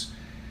winemakers,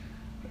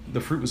 the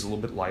fruit was a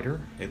little bit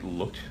lighter. It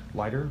looked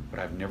lighter, but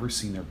I've never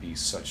seen there be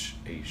such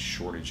a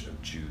shortage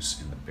of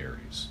juice in the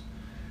berries.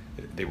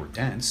 They were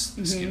dense.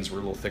 The skins were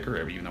a little thicker,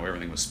 even though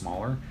everything was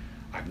smaller.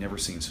 I've never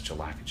seen such a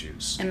lack of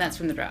juice. And that's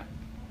from the drought.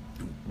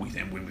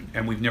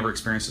 We've never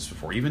experienced this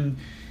before. Even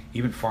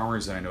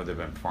farmers that I know that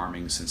have been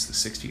farming since the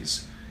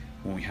 60s,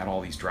 when we had all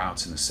these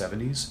droughts in the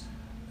 70s,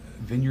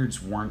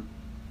 vineyards weren't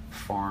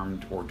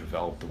farmed or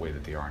developed the way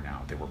that they are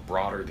now. They were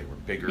broader, they were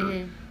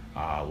bigger.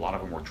 A lot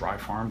of them were dry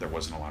farmed. There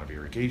wasn't a lot of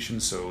irrigation,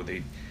 so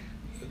the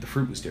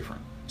fruit was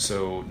different.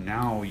 So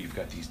now you've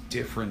got these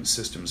different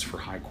systems for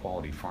high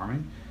quality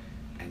farming,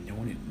 and no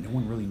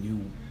one really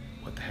knew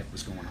what the heck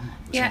was going on.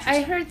 Yeah,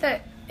 I heard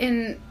that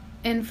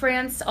in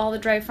France, all the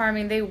dry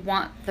farming, they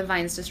want the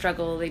vines to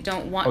struggle. They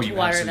don't want to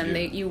water them.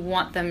 You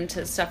want them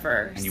to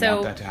suffer. And you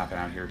want that to happen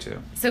out here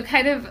too. So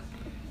kind of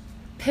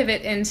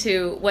pivot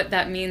into what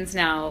that means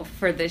now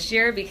for this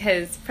year,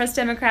 because Press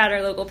Democrat,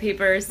 our local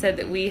paper, said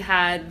that we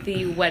had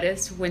the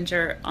wettest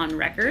winter on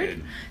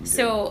record. We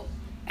did.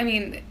 I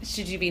mean,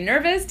 should you be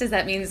nervous? Does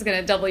that mean it's going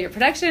to double your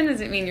production?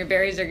 Does it mean your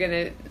berries are going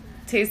to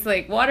taste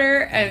like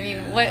water? I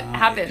mean, what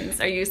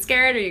happens? Are you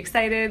scared? Are you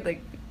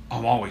excited?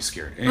 I'm always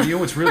scared. And you know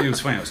what's really, it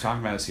was funny, I was talking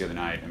about this the other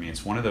night. I mean,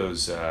 it's one of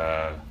those,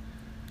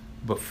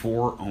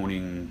 before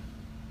owning,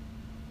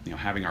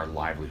 having our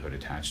livelihood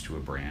attached to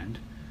a brand,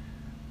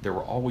 there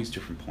were always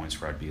different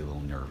points where I'd be a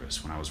little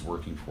nervous. When I was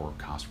working for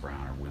Kost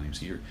Browne or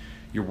Williams,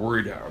 you're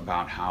worried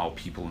about how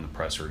people in the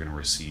press are going to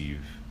receive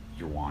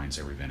your wines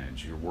every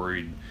vintage. You're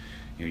worried,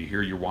 you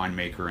hear your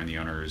winemaker and the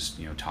owners,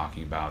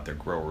 talking about their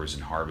growers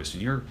and harvest,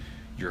 and you're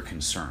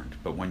concerned.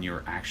 But when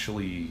your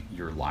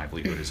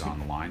livelihood is on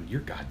the line,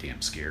 you're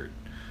goddamn scared.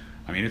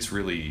 I mean, it's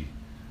really,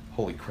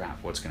 holy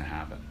crap, what's going to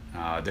happen?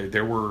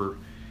 There were,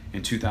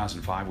 in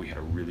 2005, we had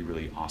a really,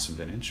 really awesome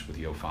vintage with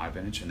the 05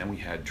 vintage, and then we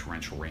had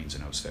torrential rains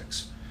in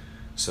 06.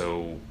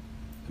 So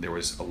there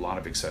was a lot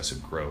of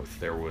excessive growth.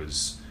 There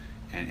was,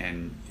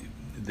 and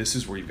this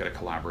is where you've got to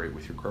collaborate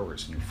with your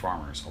growers and your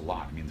farmers a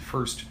lot. I mean,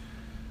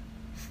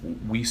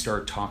 we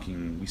spent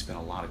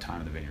a lot of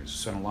time in the vineyards. We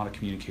spent a lot of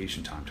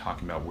communication time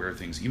talking about where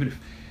things, even if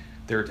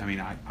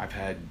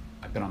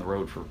I've been on the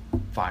road for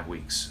 5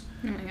 weeks,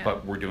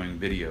 but we're doing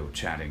video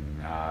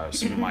chatting.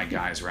 Some of my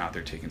guys are out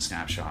there taking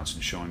snapshots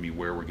and showing me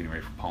where we're getting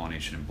ready for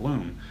pollination and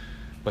bloom.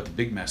 But the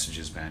big message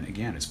has been,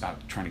 again, it's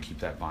about trying to keep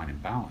that vine in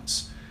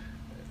balance.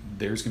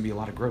 There's going to be a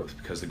lot of growth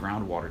because the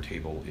groundwater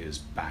table is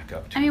back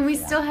up to we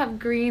still have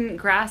green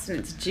grass and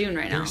it's June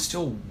right now. There's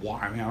still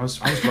water. I mean, I was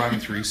driving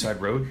through East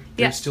Side Road.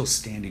 There's still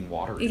standing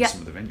water in some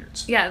of the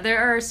vineyards. Yeah, there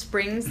are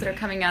springs that are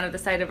coming out of the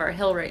side of our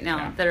hill right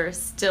now that are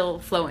still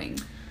flowing.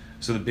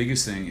 So the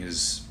biggest thing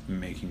is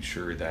making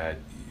sure that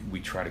we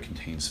try to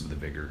contain some of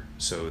the vigor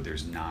so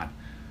there's not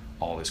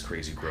all this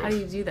crazy growth. How do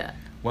you do that?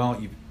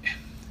 Well,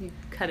 you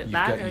cut it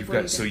back? You've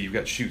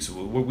got shoots. So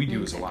what we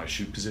do is a lot of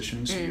shoot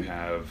positioning. So you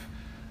have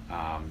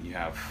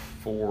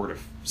 4 to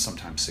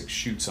sometimes 6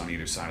 shoots on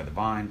either side of the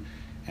vine,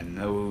 and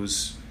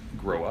those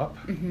grow up.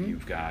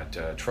 You've got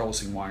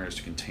trellising wires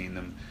to contain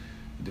them,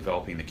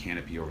 developing the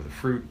canopy over the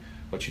fruit,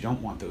 but you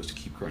don't want those to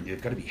keep growing.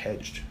 They've got to be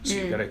hedged. So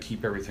you've got to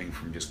keep everything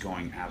from just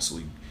going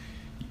absolutely.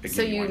 Again,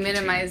 so you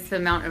minimize the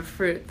amount of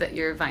fruit that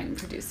your vine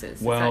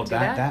produces. Well,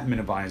 that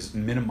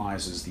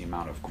minimizes the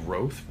amount of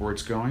growth where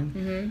it's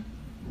going.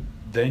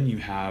 Then you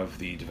have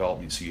the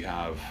development. So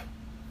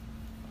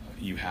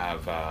you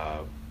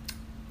have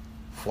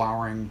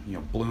flowering,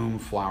 bloom,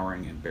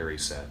 flowering, and berry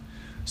set.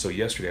 So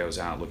yesterday I was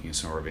out looking at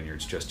some of our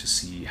vineyards just to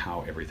see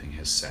how everything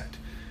has set,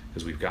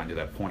 because we've gotten to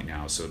that point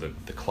now. So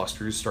the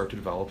clusters start to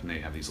develop and they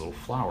have these little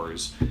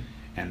flowers,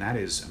 and that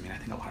is, I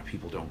think a lot of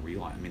people don't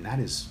realize, that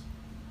is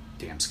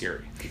damn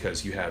scary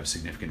because you have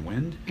significant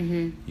wind,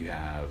 you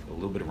have a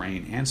little bit of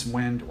rain and some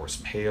wind or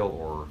some hail,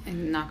 or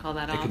and knock all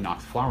that off. It can knock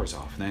the flowers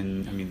off.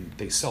 And then, I mean,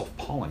 they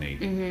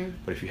self-pollinate,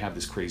 but if you have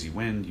this crazy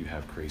wind, you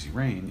have crazy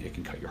rain, it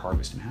can cut your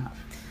harvest in half.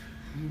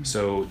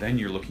 So then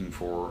you're looking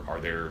for,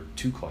 are there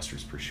 2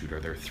 clusters per shoot? Are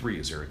there 3?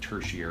 Is there a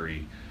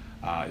tertiary?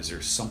 Is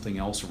there something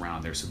else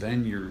around there? So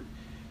then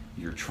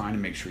you're trying to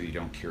make sure you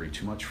don't carry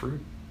too much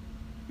fruit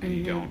and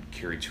you don't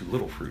carry too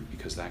little fruit,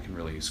 because that can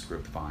really screw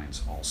up the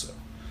vines also.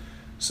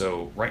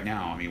 So right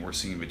now, I mean, we're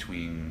seeing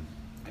between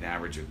an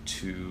average of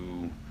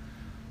 2,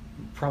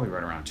 probably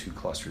right around 2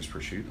 clusters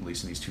per shoot, at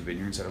least in these 2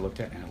 vineyards that I looked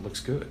at, and it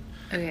looks good.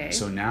 Okay.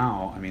 So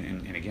now, I mean,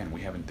 and again,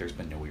 there's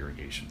been no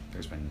irrigation.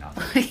 There's been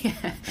nothing.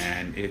 Yeah.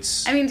 And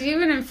it's... I mean, do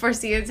you even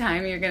foresee a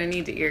time you're going to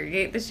need to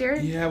irrigate this year?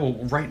 Yeah, well,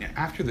 right now,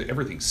 after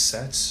everything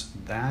sets,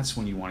 that's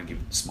when you want to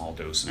give small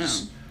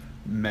doses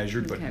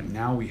measured. But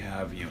now we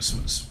have, you know,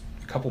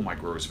 a couple of my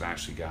growers have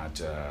actually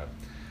got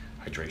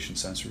hydration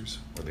sensors,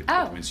 where they put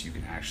them in so you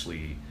can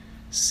actually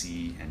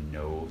see and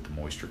know the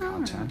moisture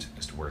content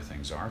as to where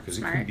things are. Because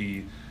it could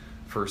be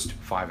first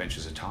 5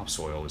 inches of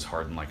topsoil is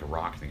hardened like a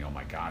rock, and you think, oh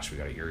my gosh, we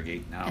got to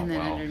irrigate now. And then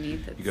well,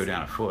 underneath you go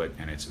down a foot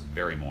and it's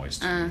very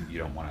moist. You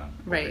don't want to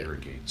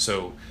irrigate.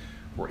 So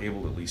we're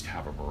able to at least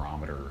have a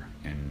barometer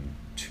in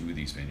 2 of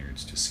these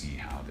vineyards to see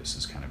how this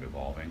is kind of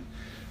evolving.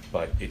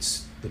 But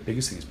it's the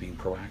biggest thing is being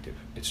proactive.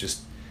 It's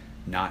just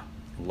not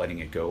letting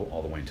it go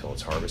all the way until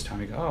it's harvest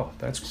time. You go, oh,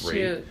 that's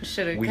great.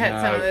 Should have we cut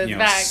have, some of this you know,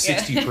 back.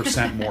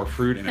 60% more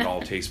fruit, and it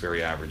all tastes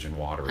very average and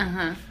watery,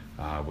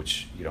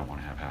 which you don't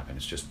want to have happen.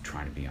 It's just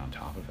trying to be on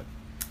top of it.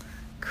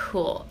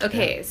 Cool.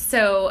 Okay,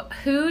 so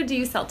who do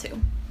you sell to?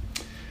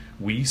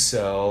 We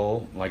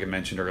sell, like I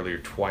mentioned earlier,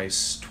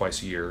 twice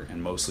a year,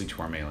 and mostly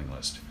to our mailing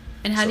list.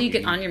 And how do you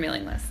get on your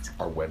mailing list?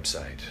 Our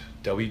website,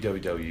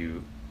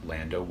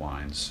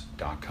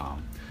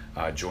 www.landowines.com.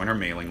 Join our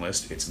mailing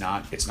list. It's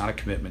not a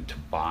commitment to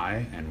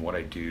buy, and what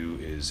I do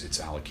is it's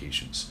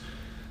allocations.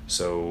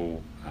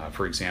 So,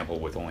 for example,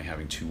 with only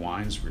having 2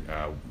 wines,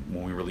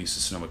 when we release the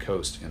Sonoma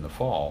Coast in the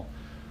fall,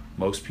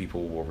 most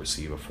people will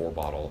receive a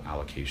 4-bottle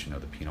allocation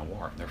of the Pinot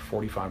Noir. They're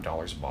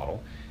 $45 a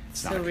bottle.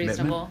 It's not a commitment.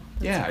 Reasonable.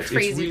 Yeah, it's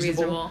crazy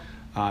reasonable.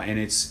 And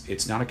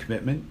it's not a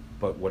commitment,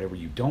 but whatever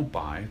you don't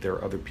buy, there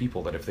are other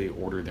people that if they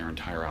order their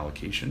entire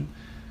allocation,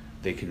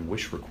 they can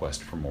wish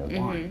request for more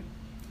wine.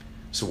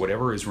 So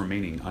whatever is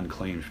remaining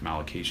unclaimed from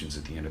allocations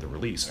at the end of the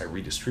release, I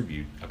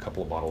redistribute a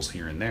couple of bottles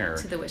here and there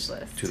to the wish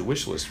list. To the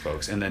wish list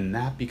folks, and then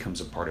that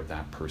becomes a part of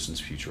that person's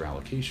future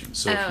allocation.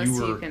 So if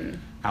you were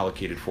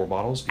allocated 4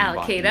 bottles and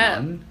allocate bought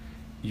up, none,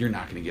 you're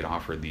not going to get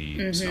offered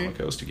the Sonoma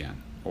Coast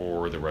again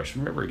or the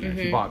Russian River again.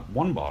 If you bought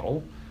 1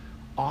 bottle,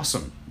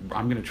 awesome.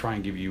 I'm going to try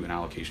and give you an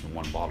allocation of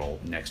 1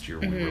 bottle next year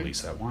when we release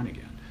that wine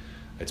again.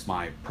 It's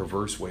my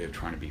perverse way of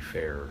trying to be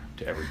fair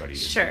to everybody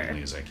as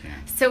friendly as I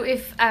can. So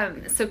if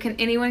so can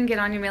anyone get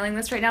on your mailing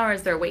list right now, or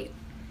is there a wait?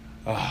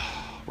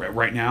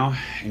 Right now,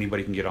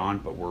 anybody can get on,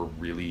 but we're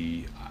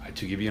really,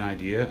 to give you an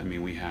idea, I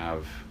mean, we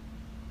have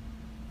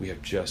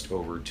just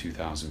over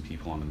 2,000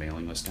 people on the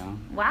mailing list now.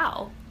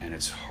 Wow. And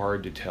it's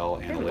hard to tell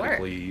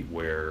analytically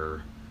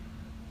where,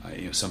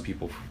 you know, some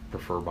people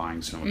prefer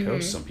buying Sonoma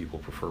Coast, some people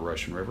prefer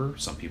Russian River,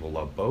 some people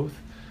love both.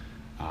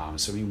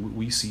 So I mean,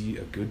 we see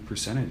a good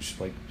percentage,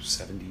 like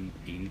 70,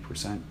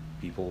 80%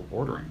 people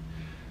ordering.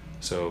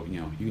 So,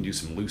 you know, you can do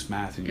some loose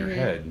math in your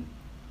head.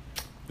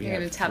 You're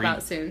going to tap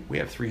out soon. We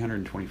have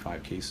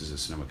 325 cases of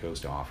Sonoma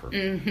Coast to offer.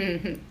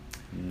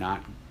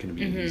 Not going to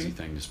be an easy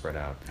thing to spread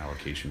out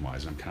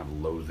allocation-wise. I'm kind of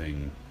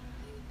loathing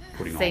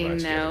putting all that together.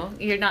 Saying no.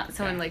 You're not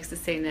someone likes to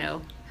say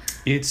no.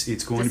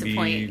 It's going to be.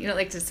 You don't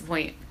like to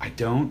disappoint. I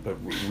don't, but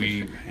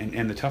we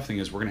and the tough thing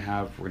is we're gonna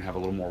have a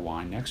little more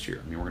wine next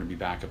year. I mean, we're gonna be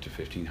back up to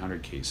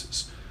 1,500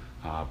 cases.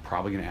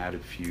 Probably gonna add a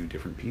few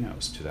different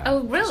Pinots to that.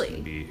 Oh, really? It's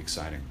gonna be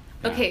exciting.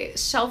 Yeah. Okay,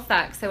 shelf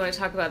facts. I want to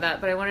talk about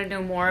that, but I want to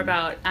know more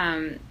about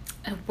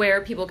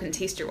where people can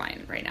taste your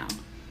wine right now.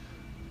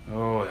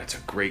 Oh, that's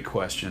a great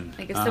question.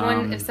 Like if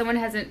someone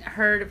hasn't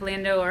heard of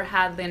Lando or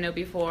had Lando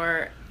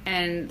before,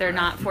 and they're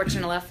not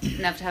fortunate enough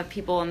to have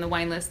people on the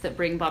wine list that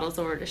bring bottles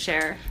over to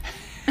share.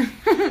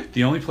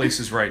 The only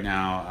places right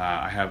now,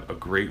 I have a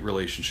great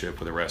relationship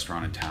with a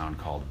restaurant in town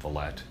called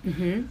Valette.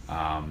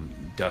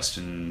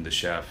 Dustin, the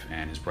chef,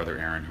 and his brother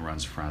Aaron, who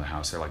runs the front of the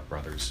house, they're like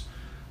brothers.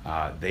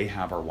 They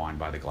have our wine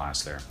by the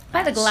glass there.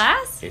 By the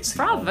glass? It's the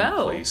Bravo.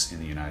 only place in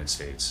the United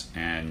States.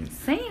 And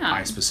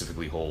I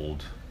specifically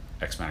hold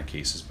X amount of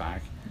cases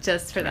back.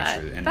 Just for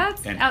that.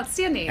 That's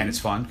outstanding. And it's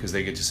fun because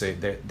they get to say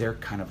they're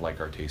kind of like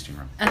our tasting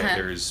room.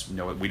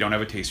 We don't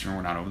have a tasting room.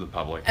 We're not open to the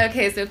public.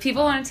 Okay, so if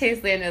people want to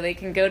taste Lando, they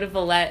can go to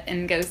Valette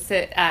and go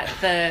sit at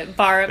the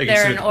bar up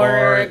there and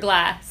order a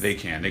glass. They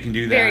can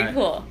do that. Very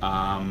cool.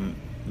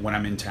 When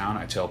I'm in town,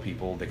 I tell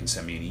people they can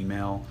send me an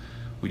email.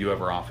 We do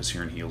have our office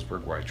here in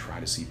Healdsburg where I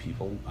try to see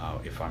people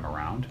if I'm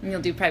around. And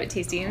you'll do private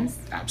tastings?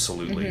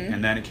 Absolutely.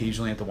 And then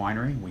occasionally at the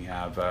winery, we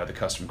have the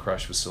custom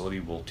crush facility.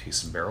 We'll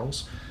taste some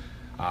barrels.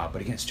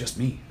 But again, it's just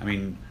me. I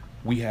mean,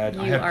 I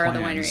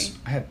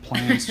had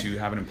plans to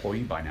have an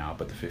employee by now,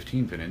 but the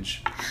 15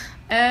 vintage,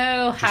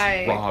 Oh, just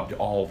hi. robbed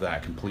all of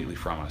that completely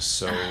from us.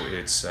 So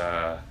it's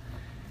What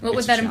would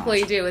it's a that employee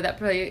challenge. do? Would that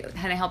probably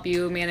kind of help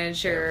you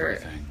manage your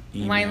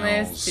Everything. wine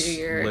Emails, list, do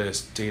your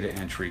list, data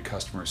entry,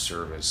 customer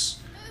service,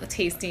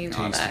 tasting,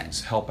 all that?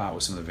 tastings, help out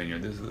with some of the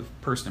vineyard. The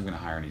person I'm going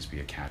to hire needs to be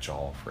a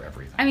catch-all for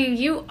everything. I mean,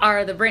 you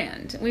are the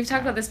brand. We've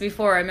talked about this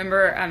before. I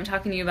remember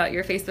talking to you about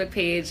your Facebook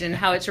page and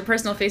how it's your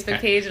personal Facebook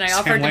page, and I Sam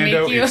offered to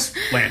Lando, make you. it's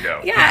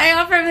Lando. Yeah, I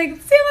offered. I'm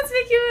like, Sam, let's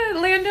make you a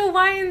Lando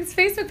Wines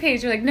Facebook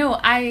page. You're like, no,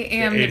 I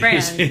am the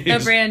brand. The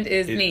brand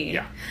is me.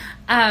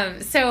 Yeah.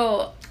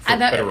 So. For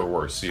better or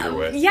worse, either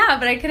way. Yeah,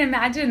 but I can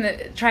imagine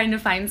that trying to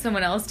find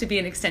someone else to be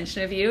an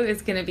extension of you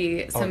is going to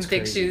be some it's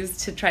big crazy. shoes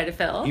to try to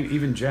fill.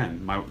 Even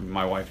Jen,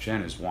 my wife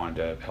Jen, has wanted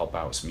to help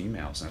out with some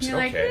emails, and I said, You're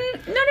like,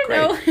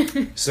 okay,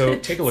 no. So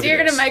take a look So you're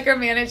at going this. to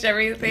micromanage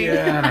everything.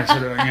 Yeah, and I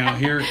said,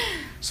 here.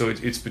 So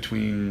it's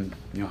between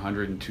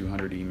 100 and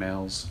 200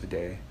 emails a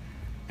day,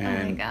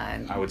 and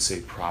God. I would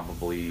say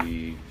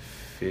probably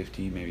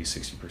 50, maybe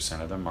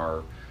 60% of them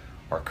are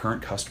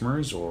current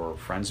customers or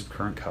friends of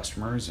current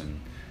customers, and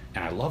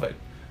I love it.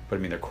 But I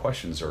mean, their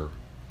questions are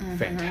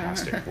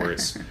fantastic. Where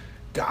it's,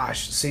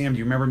 gosh, Sam, do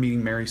you remember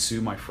meeting Mary Sue,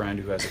 my friend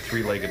who has a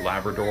 3-legged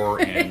Labrador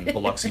in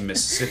Biloxi,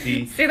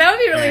 Mississippi? See, that would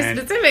be really And-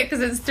 specific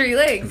because it's 3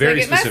 legs. Very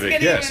like, it specific,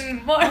 must get yes.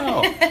 even more.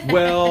 Oh,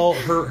 well,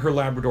 her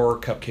Labrador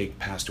Cupcake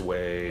passed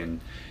away,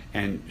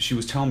 and she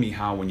was telling me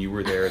how when you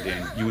were there,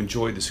 then you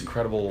enjoyed this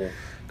incredible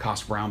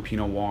Costa Brown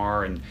Pinot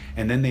Noir, and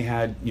then they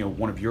had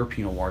one of your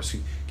Pinot Noirs. So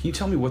can you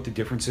tell me what the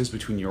difference is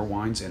between your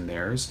wines and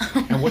theirs,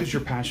 and what is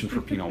your passion for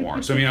Pinot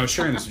Noir? So I mean, I was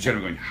sharing this with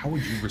Jen, going, how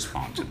would you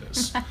respond to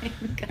this?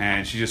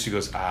 And she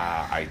goes,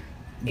 yeah.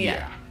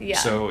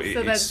 So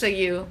that's a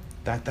you.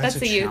 That's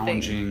a a you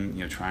thing.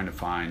 challenging, trying to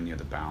find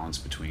the balance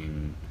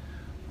between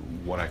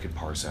what I could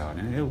parse out,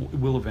 and it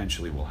will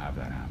eventually will have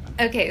that happen.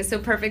 Okay, so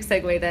perfect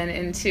segue then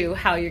into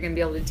how you're going to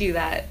be able to do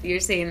that.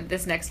 You're saying that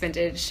this next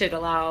vintage should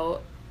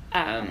allow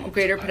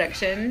greater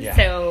production. Yeah.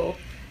 So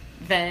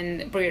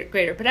then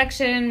greater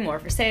production, more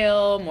for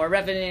sale, more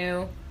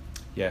revenue,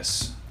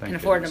 Yes, thank and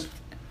afford goodness.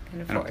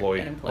 an An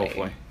employee,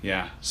 hopefully.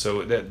 Yeah.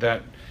 So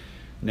that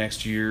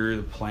next year,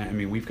 the plan. I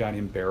mean, we've got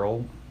in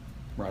barrel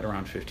right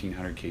around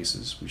 1,500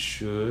 cases. We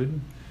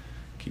should,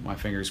 keep my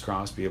fingers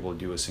crossed, be able to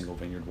do a single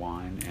vineyard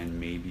wine and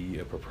maybe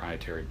a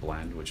proprietary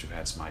blend, which I've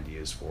had some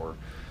ideas for.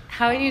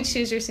 How do you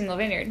choose your single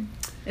vineyard?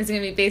 Is it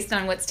going to be based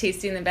on what's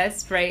tasting the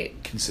best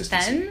right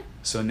Consistency. then?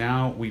 So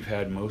now we've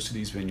had most of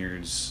these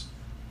vineyards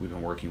we've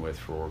been working with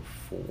for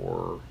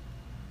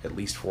at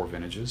least 4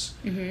 vintages.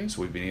 Mm-hmm.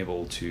 So we've been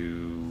able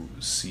to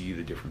see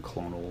the different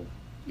clonal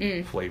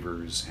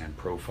flavors and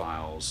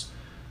profiles,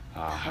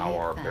 how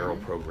our them. barrel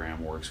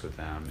program works with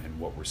them, and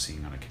what we're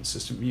seeing on a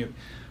consistent.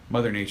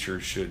 Mother Nature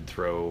should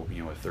throw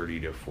a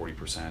 30 to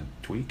 40%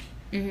 tweak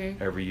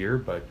every year,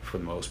 but for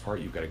the most part,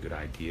 you've got a good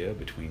idea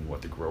between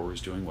what the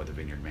grower's doing, what the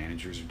vineyard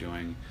managers are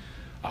doing,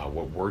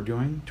 what we're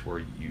doing, to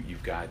where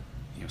you've got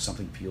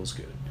something feels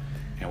good,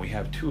 and we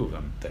have 2 of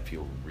them that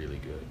feel really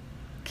good.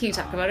 Can you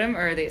talk about them,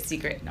 or are they a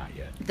secret? Not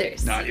yet. They're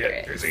Not secret.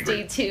 yet. They're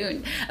secret. Stay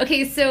tuned.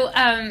 Okay, so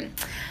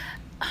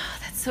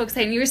that's so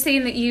exciting. You were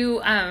saying that you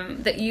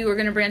were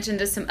going to branch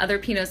into some other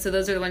Pinots. So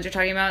those are the ones you're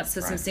talking about. So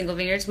some Right. single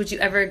vineyards. Would you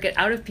ever get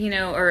out of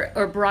Pinot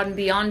or broaden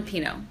beyond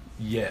Pinot?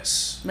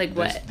 Yes. Like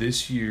what?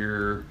 This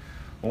year,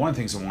 one of the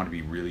things I want to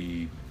be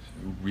really,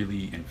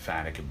 really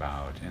emphatic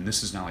about, and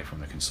this is not only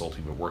from the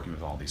consulting, but working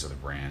with all these other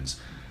brands,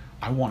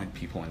 I wanted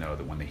people to know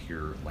that when they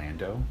hear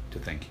Lando, to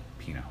think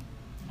Pinot.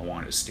 I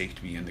wanted a stake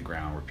to be in the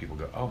ground where people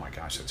go, oh my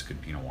gosh, that's a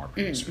good Pinot Noir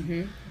producer.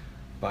 Mm-hmm.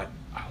 But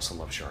I also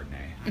love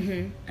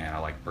Chardonnay, and I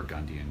like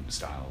Burgundian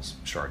styles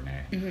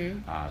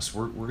Chardonnay. So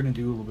we're going to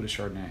do a little bit of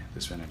Chardonnay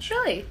this vintage.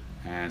 Really?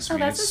 And so Oh, I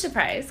mean, that's a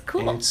surprise.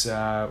 Cool. It's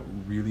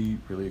really,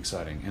 really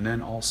exciting. And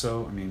then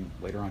also, I mean,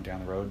 later on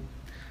down the road,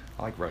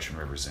 I like Russian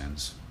River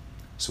Zins.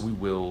 So we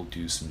will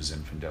do some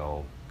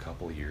Zinfandel a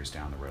couple of years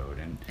down the road.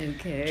 And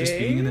Okay. just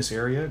being in this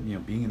area,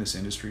 being in this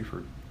industry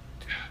for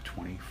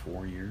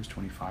 24 years,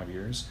 25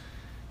 years,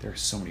 there are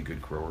so many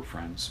good grower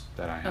friends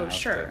that I have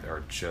sure. that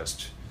are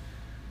just,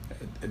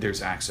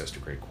 there's access to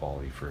great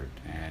quality fruit.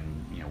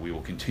 And, we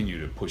will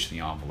continue to push the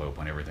envelope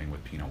on everything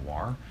with Pinot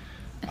Noir.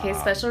 Okay,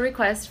 special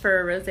request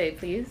for a rosé,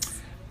 please.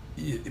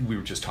 We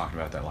were just talking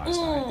about that last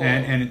night,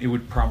 and that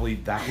would probably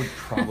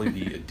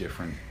be a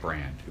different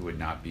brand. It would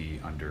not be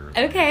under.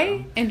 Okay,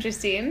 Lando.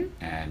 interesting.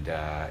 And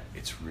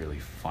it's really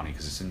funny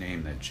because it's a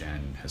name that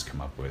Jen has come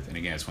up with, and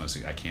again, it's one of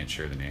those things, I can't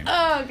share the name.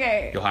 Oh,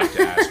 okay. You'll have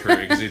to ask her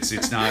because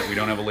it's not. We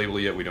don't have a label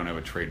yet. We don't have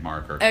a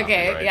trademark or Okay,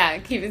 copyright. yeah,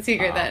 keep it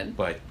secret then.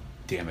 But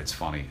damn, it's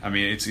funny. I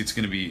mean, it's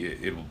going to be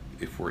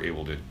if we're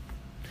able to.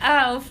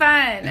 Oh,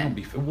 fun.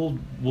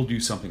 We'll do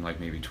something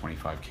like maybe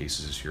 25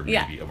 cases this year,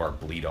 Yeah. maybe of our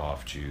bleed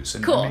off juice,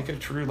 and Cool. make it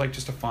true, like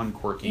just a fun,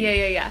 quirky,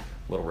 Yeah.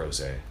 little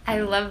rosé. I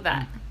love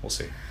that. We'll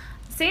see.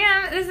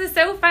 Sam, this is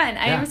so fun.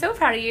 I Yeah. am so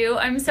proud of you.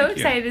 I'm so Thank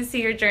you. excited to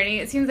see your journey.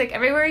 It seems like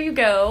everywhere you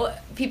go,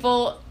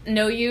 people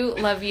know you,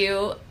 love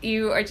you.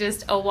 You are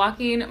just a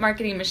walking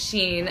marketing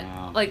machine.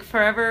 Wow. Like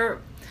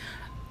forever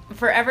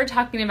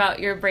talking about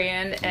your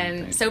brand and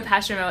thank so you.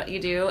 passionate about what you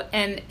do.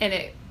 And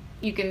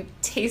you can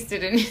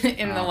tasted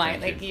in the wine.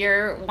 Thank you.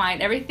 Your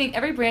wine,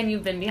 every brand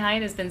you've been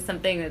behind has been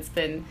something that's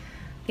been,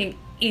 I think,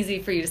 easy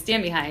for you to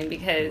stand behind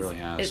because It really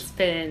has. it's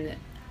been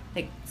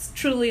like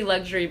truly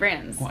luxury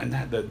brands. Well, and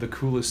the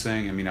coolest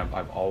thing, I mean,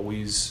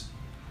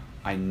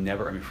 I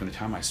never, from the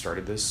time I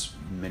started this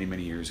many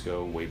years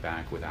ago, way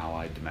back with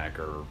Allied, Demek,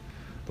 or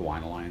the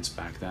Wine Alliance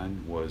back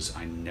then, was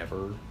I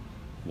never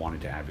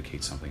wanted to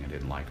advocate something I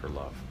didn't like or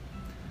love.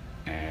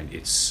 And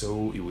it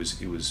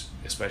was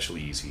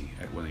especially easy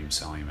at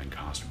Williams-Sonoma and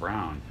Kosta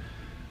Browne.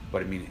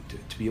 But I mean,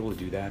 to be able to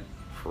do that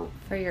for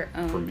your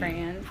own for me,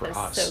 brand, for that's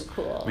us. so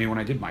cool. I mean, when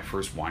I did my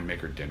first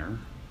winemaker dinner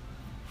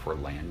for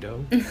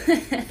Lando,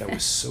 that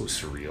was so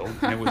surreal,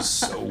 and it was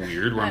so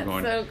weird. Where I'm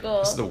going, so cool.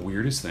 This is the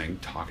weirdest thing,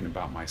 talking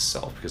about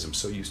myself, because I'm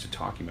so used to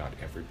talking about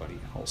everybody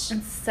else.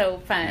 It's so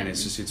fun. And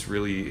it's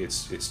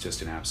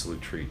just an absolute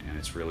treat, and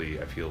it's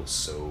really, I feel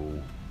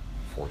so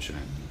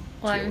fortunate.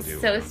 Well, I'm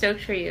so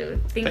stoked for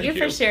you. Thank you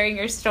for sharing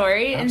your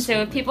story. Absolutely. And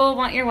so if people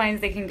want your wines,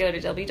 they can go to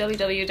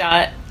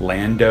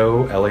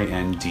Lando,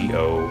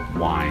 LANDO,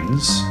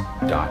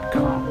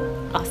 wines.com.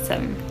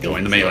 Awesome.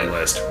 Join the mailing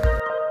list.